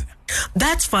 7-Up can?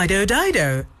 That's Fido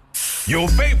Dido. Your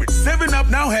favorite 7-Up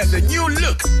now has a new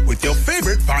look with your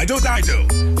favorite Fido Dido.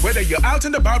 Whether you're out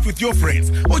and about with your friends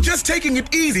or just taking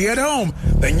it easy at home,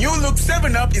 the new look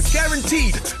 7-Up is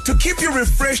guaranteed to keep you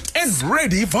refreshed and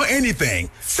ready for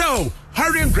anything. So,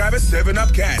 hurry and grab a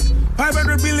 7-Up can.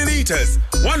 500 milliliters,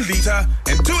 1 liter,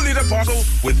 and 2-liter bottle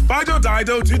with Fido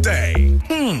Dido today.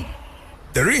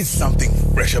 There is something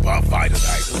fresh about Fido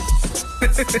Dido.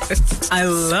 I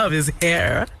love his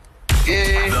hair.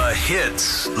 The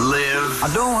hits live.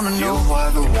 I don't wanna know you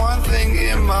are the one thing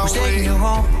in my way. Taking you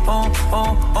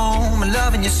home, and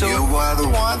loving you so. You are the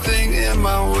one thing in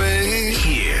my way.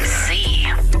 Here. See.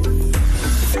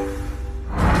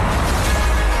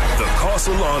 The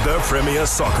Casalaga Premier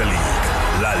Soccer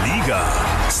League, La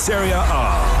Liga, Serie A,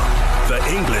 the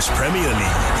English Premier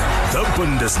League, the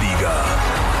Bundesliga.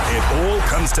 It all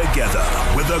comes together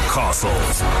with the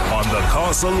Castles on the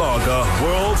Casalaga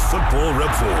World Football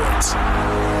Report.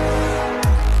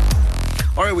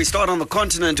 All right, we start on the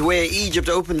continent, where Egypt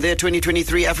opened their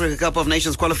 2023 Africa Cup of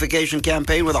Nations qualification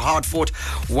campaign with a hard-fought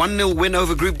 1-0 win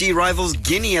over Group D rivals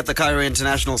Guinea at the Cairo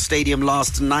International Stadium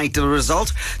last night. The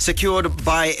result, secured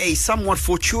by a somewhat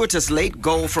fortuitous late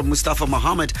goal from Mustafa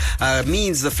Mohamed,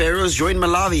 means the Pharaohs join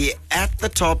Malawi at the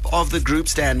top of the group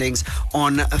standings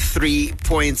on 3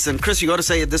 points. And Chris, you got to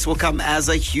say this will come as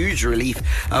a huge relief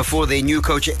for their new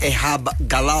coach Ehab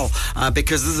Galal,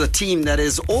 because this is a team that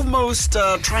is almost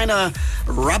trying to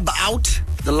rub out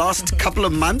the last couple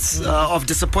of months of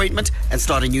disappointment and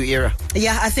start a new era.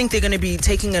 Yeah, I think they're going to be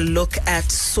taking a look at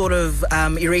sort of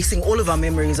erasing all of our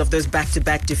memories of those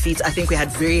back-to-back defeats. I think we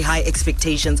had very high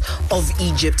expectations of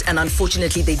Egypt, and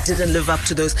unfortunately they didn't live up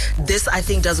to those. This, I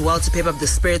think, does well to pep up the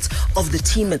spirits of the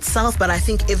team itself, but I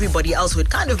think everybody else who had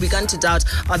kind of begun to doubt,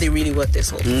 are they really worth this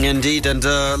salt? Indeed, and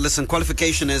listen,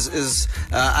 qualification is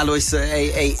Alois,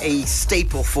 a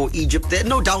staple for Egypt.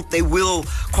 No doubt they will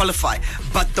qualify,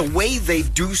 but the way they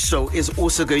do so is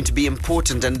also going to be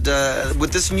important. And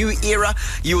with this new era,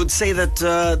 you would say that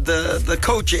the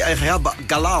coach Ehab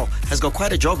Galal has got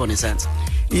quite a job on his hands.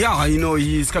 Yeah,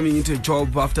 he's coming into a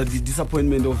job after the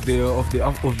disappointment of the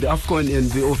AFCON,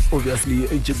 and obviously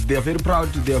Egypt. They are very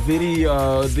proud. They are very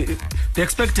they're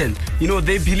expectant.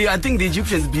 They believe. I think the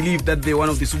Egyptians believe that they're one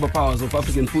of the superpowers of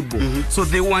African football. So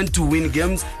they want to win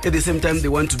games. At the same time, they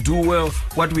want to do well.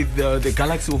 What with the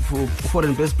galaxy of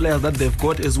foreign best players that they've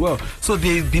got as well. So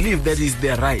they believe that is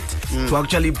their right to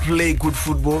actually play good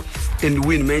football and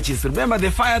win matches. Remember, they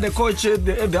fired the coach at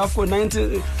the AFCON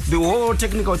 19. The whole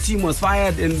technical team was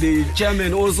fired, and the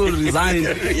chairman also resigned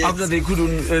after they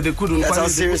couldn't. That's how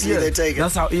seriously they take it.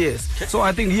 That's how. Yes. So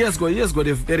I think he has got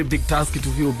a very big task to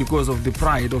fill because of the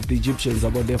pride of the Egyptians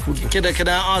about their football. Can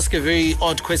I ask a very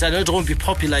odd question? I know it won't be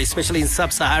popular, especially in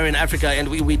sub-Saharan Africa, and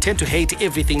we tend to hate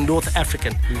everything North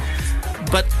African.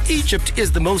 But Egypt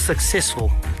is the most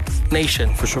successful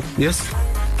nation. For sure. Yes.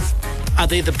 Are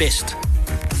they the best?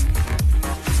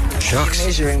 Shucks.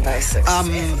 Measuring by success.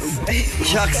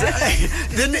 Shucks.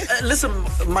 Then listen,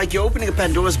 Mike, you're opening a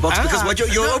Pandora's box because what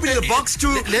you're opening the box to.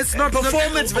 Let's not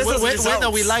performance versus results. Whether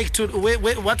we like to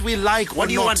what we like. What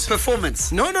do you want?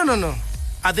 Performance? No.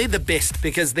 Are they the best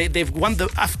because they've won the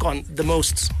AFCON the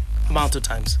most amount of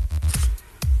times?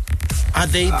 Are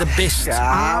they the best?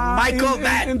 Michael,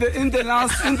 in the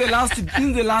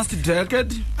last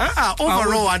decade.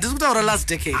 Overall, I just our last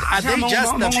decade. Are they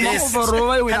just the best?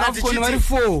 Overall, we have gone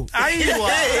 4.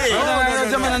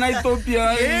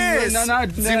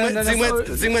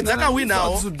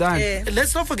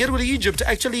 Let's not forget with Egypt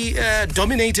actually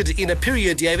dominated in a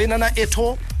period. Yeah, Nana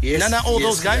Eto'o, Nana, all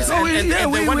those guys. So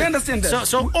we understand that.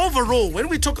 So overall, when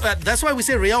we talk, that's why we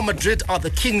say Real Madrid are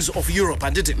the kings of Europe,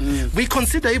 and we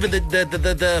consider even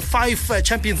the 5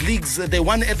 Champions Leagues they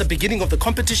won at the beginning of the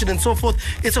competition and so forth.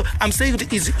 So I'm saying,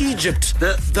 is Egypt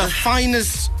the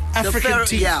finest African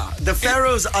team? Yeah, the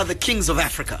Pharaohs are the kings of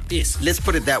Africa. Yes, let's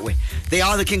put it that way. They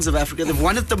are the kings of Africa. They've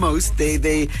won it the most.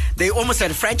 They almost had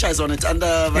a franchise on it under.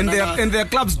 And their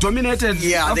clubs dominated.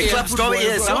 Yeah, their clubs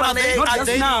dominated. So are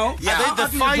they now? Are they the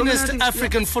finest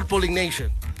African footballing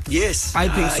nation? Yes, I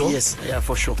think so. Yes, yeah,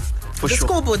 for sure. The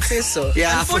scoreboard says so.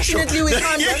 Yeah, unfortunately, we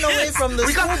can't run away from the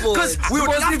scoreboard. Because we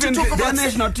would love to talk about their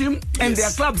national team and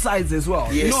their club sides as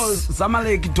well. Yes.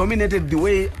 Zamalek dominated the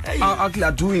way Akli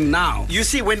are doing now. You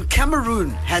see, when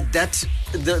Cameroon had that,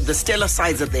 the stellar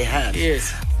sides that they had.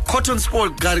 Yes. Cotton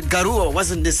Sport Garua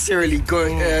wasn't necessarily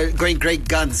going great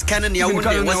guns. Cannon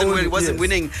Yaounde wasn't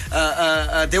winning.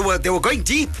 They were going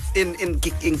deep in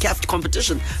CAF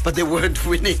competition, but they weren't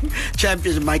winning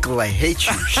championship. Michael, I hate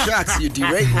you. Shucks, you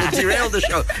derailed the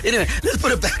show. Anyway, let's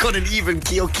put it back on an even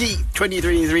keel.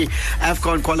 2023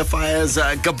 AFCON qualifiers.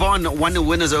 Gabon 1-0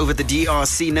 winners over the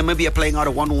DRC. Namibia playing out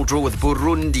a 1-1 draw with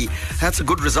Burundi. That's a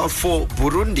good result for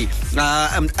Burundi.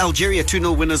 Algeria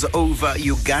 2-0 winners over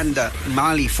Uganda.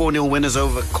 Mali 4-0 winners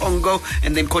over Congo,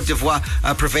 and then Cote d'Ivoire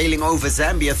prevailing over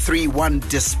Zambia 3-1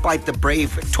 despite the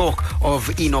brave talk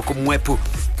of Enoch Mwepu.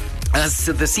 As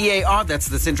the CAR, that's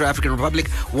the Central African Republic,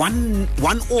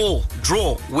 1-1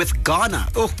 draw with Ghana.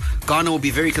 Ghana will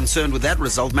be very concerned with that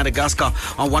result. Madagascar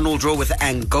on 1-1 draw with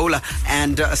Angola,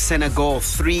 and Senegal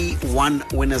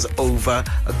 3-1 winners over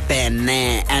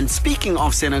Benin. And speaking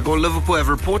of Senegal, Liverpool have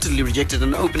reportedly rejected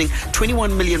an opening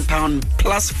 £21 million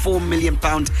plus £4 million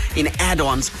in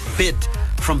add-ons bid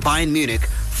from Bayern Munich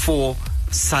for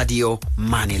Sadio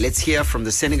Mane. Let's hear from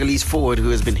the Senegalese forward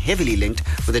who has been heavily linked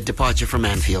with a departure from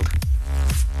Anfield.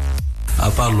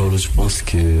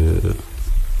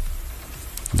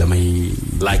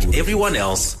 Like everyone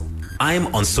else,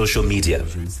 I'm on social media,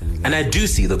 and I do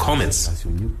see the comments.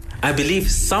 I believe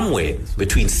somewhere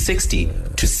between 60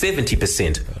 to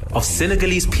 70% of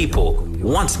Senegalese people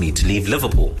want me to leave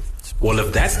Liverpool. Well,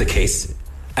 if that's the case,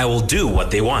 I will do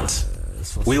what they want.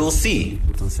 We will see.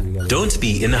 Don't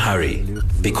be in a hurry,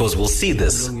 because we'll see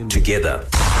this together.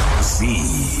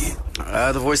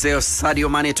 The voice there of Sadio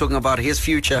Mane talking about his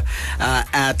future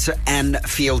at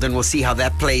Anfield, and we'll see how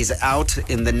that plays out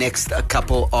in the next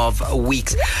couple of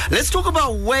weeks. Let's talk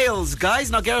about Wales,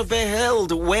 guys. Now, Gareth Bale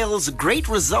held Wales' great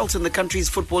result in the country's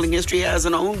footballing history as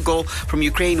an own goal from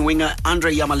Ukraine winger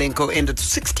Andrei Yarmolenko ended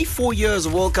 64 years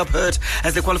of World Cup hurt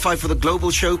as they qualified for the global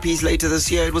showpiece later this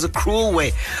year. It was a cruel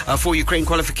way for Ukraine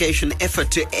qualification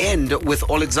effort to end with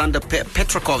Alexander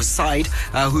Petrakov's side,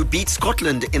 who beat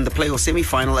Scotland in the playoff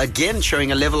semi-final again again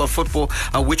showing a level of football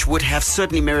which would have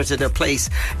certainly merited a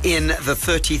place in the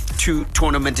 32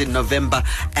 tournament in November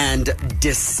and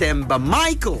December.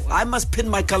 Michael, I must pin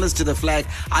my colors to the flag.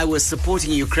 I was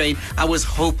supporting Ukraine. I was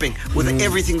hoping with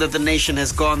everything that the nation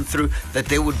has gone through that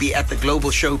they would be at the global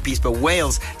showpiece, but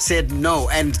Wales said no,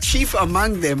 and chief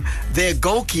among them, their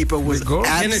goalkeeper was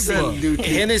absolutely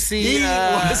Hennessy.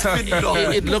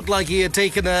 It looked like he had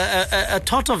taken a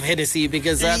tot of Hennessy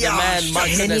because the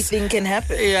man, anything can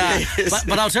happen. Yeah,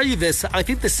 but I'll tell you this, I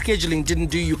think the scheduling didn't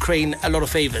do Ukraine a lot of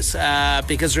favors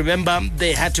because remember,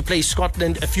 they had to play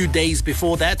Scotland a few days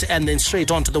before that and then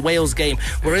straight on to the Wales game,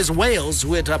 whereas Wales,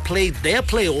 who had played their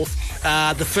playoff,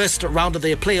 the first round of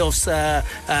their playoffs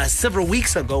several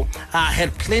weeks ago,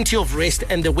 had plenty of rest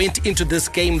and they went into this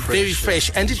game very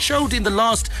fresh, and it showed in the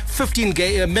last 15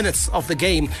 minutes of the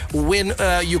game when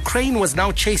Ukraine was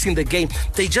now chasing the game.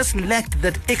 They just lacked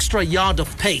that extra yard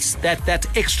of pace, that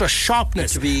extra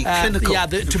sharpness to be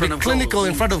clinical,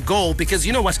 in front of goal, because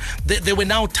you know what, they were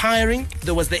now tiring.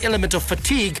 There was the element of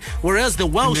fatigue, whereas the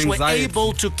Welsh were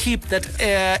able to keep that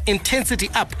intensity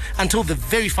up until the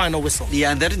very final whistle.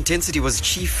 Yeah, and that intensity was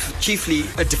chiefly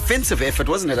a defensive effort,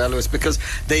 wasn't it, Alois? Because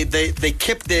they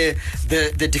kept their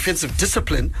defensive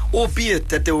discipline, albeit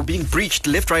that they were being breached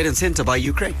left, right, and centre by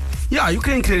Ukraine. Yeah,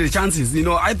 Ukraine created chances. You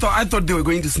know, I thought they were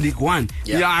going to sneak one.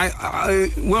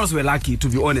 Wales were lucky, to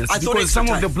be honest, because some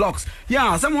of the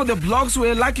blocks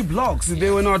were lucky blocks. They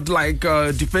were not like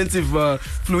defensive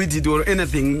fluidity or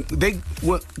anything.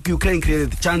 Ukraine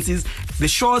created the chances. The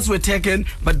shots were taken,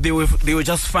 but they were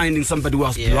just finding somebody who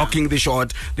was blocking the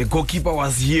shot. The goalkeeper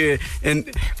was here, and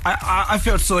I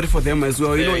felt sorry for them as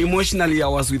well. You know, emotionally, I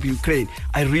was with Ukraine.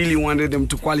 I really wanted them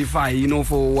to qualify, you know,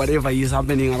 for whatever is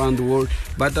happening around the world,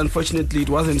 but unfortunately, it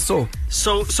wasn't so.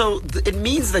 So it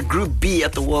means that Group B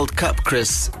at the World Cup,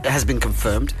 Chris, has been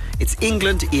confirmed. It's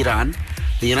England, Iran,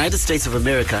 the United States of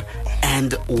America,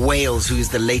 and Wales, who is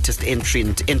the latest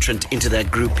entrant into that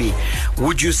Group B.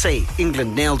 Would you say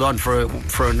England nailed on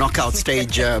for a knockout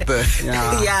stage berth?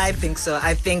 Yeah, I think so.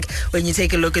 I think when you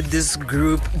take a look at this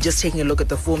group, just taking a look at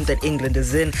the form that England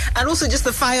is in, and also just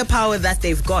the firepower that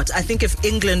they've got, I think if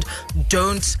England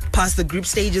don't pass the group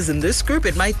stages in this group,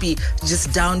 it might be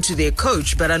just down to their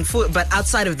coach. But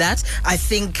outside of that, I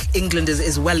think England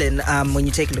is well in when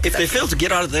you take a look at that. If they fail to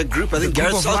get out of that group, I think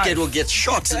Gareth Southgate will get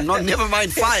shot, never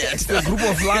mind fired. The group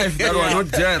of life that were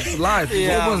not dead, life.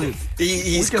 Yeah. What was it?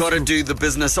 He's got to do the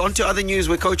business. On to other news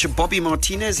where coach Bobby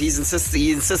Martinez, he insists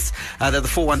that the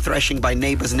 4-1 thrashing by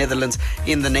neighbours Netherlands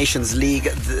in the Nations League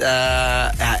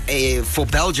for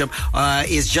Belgium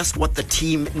is just what the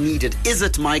team needed. Is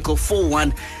it, Michael?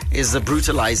 4-1 is a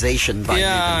brutalization by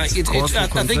Netherlands.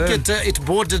 I think it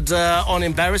bordered on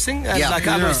embarrassing. And like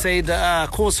Alois said,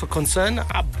 cause for concern.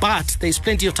 But there's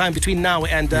plenty of time between now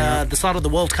and the start of the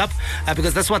World Cup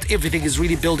because that's what everything is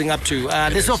really building up to.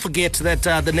 Let's not forget that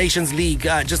the Nations League,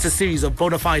 just a series of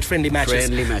bona fide friendly matches.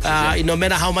 No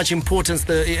matter how much importance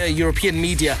the European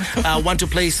media want to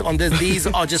place on this, these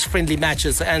are just friendly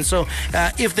matches. And so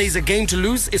if there's a game to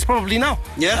lose, it's probably now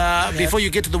before you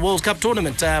get to the World Cup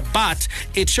tournament. But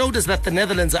it showed us that the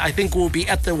Netherlands, I think, will be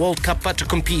at the World Cup to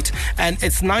compete. And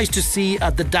it's nice to see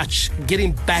the Dutch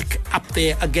getting back up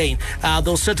there again.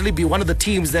 They'll certainly be one of the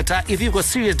teams that if you've got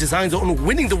serious designs on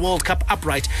winning the World Cup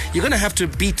upright, you're going to have to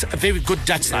beat a very good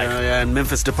Dutch side. And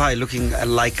Memphis Depay looking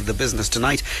like the business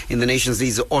tonight in the Nations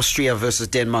League. Austria versus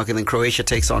Denmark, and then Croatia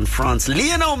takes on France.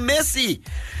 Lionel Messi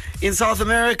in South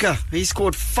America, he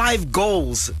scored 5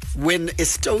 goals when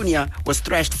Estonia was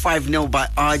thrashed 5-0 by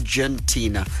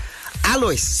Argentina.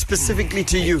 Alois, specifically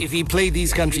to you. If he played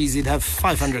these countries, he'd have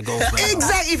 500 goals.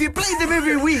 Exactly. If you played them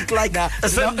every week, like a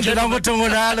certain gentleman,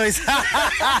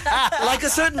 like a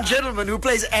certain gentleman who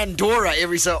plays Andorra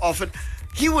every so often,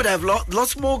 he would have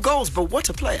lots more goals. But what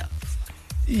a player!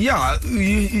 Yeah,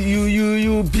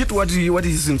 you beat what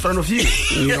is in front of you.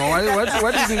 You know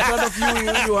what is in front of you.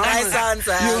 You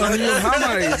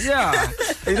hammer it. Yeah,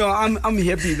 you know I'm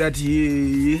happy that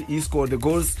he scored the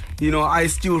goals. You know, I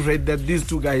still read that these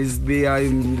two guys, they are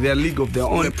in their league of their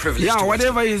own. Yeah,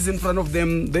 whatever is in front of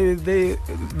them, they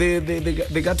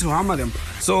got to hammer them.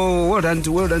 So well done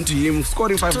to him.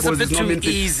 Scoring 5 goals is not meant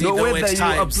easy. No, whether you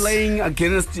are playing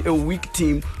against a weak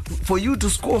team, for you to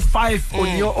score 5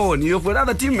 on your own, you've got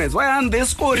other teammates. Why aren't they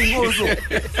scoring also?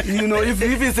 You know, if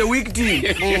it's a weak team,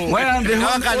 why aren't they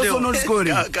also not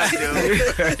scoring?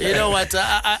 You know what?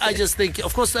 I just think,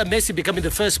 of course, Messi becoming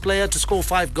the first player to score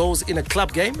 5 goals in a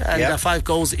club game and 5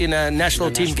 goals in a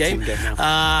national team game.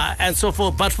 And so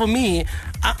forth. But for me,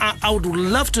 I would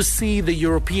love to see the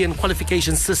European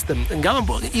qualification system. And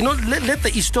let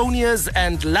the Estonias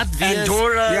and Latvias,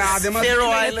 Andorra, Faroe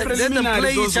Islands, let them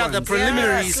play each other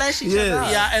preliminaries. Slash each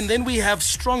other. Yeah, and then we have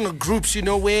stronger groups,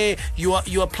 where you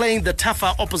are playing the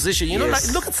tougher opposition. Like,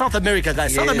 look at South America,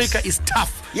 guys. South America is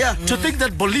tough. Yeah. To think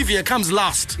that Bolivia comes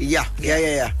last. Yeah.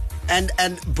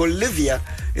 And Bolivia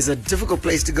is a difficult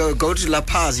place to go. Go to La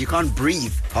Paz. You can't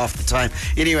breathe half the time.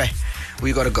 Anyway,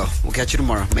 we got to go. We'll catch you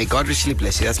tomorrow. May God richly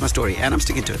bless you. That's my story, and I'm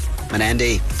sticking to it.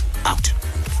 Manandi, out.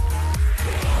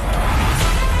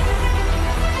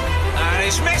 And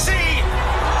it's Messi!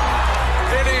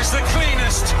 It is the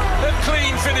cleanest of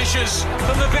clean finishes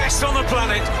from the best on the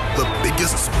planet. The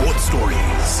biggest sports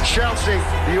stories. Chelsea,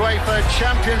 the UEFA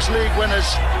Champions League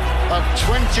winners of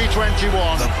 2021.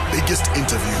 The biggest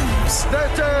interviews.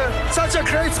 That such a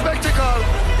great spectacle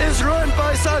is ruined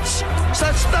by such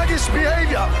thuggish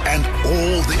behavior. And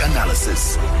all the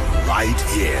analysis right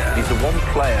here. He's the one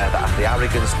player that has the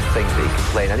arrogance to think that he can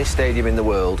play in any stadium in the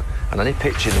world and any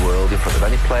pitch in the world in front of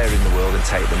any player in the world and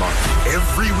take them on.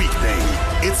 Every weekday,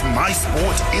 it's my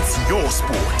sport, it's your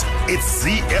sport. It's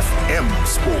ZFM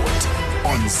Sport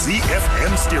on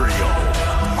ZFM Stereo.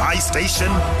 My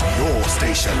station, your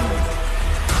station.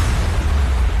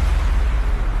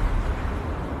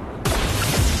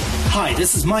 Hi,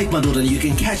 this is Mike Madura. You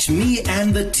can catch me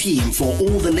and the team for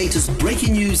all the latest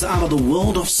breaking news out of the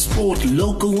world of sport,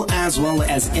 local as well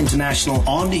as international,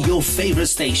 on your favorite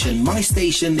station. My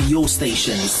station, your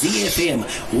station,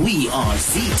 ZFM. We are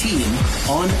Z Team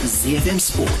on ZFM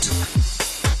Sport.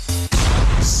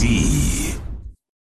 Z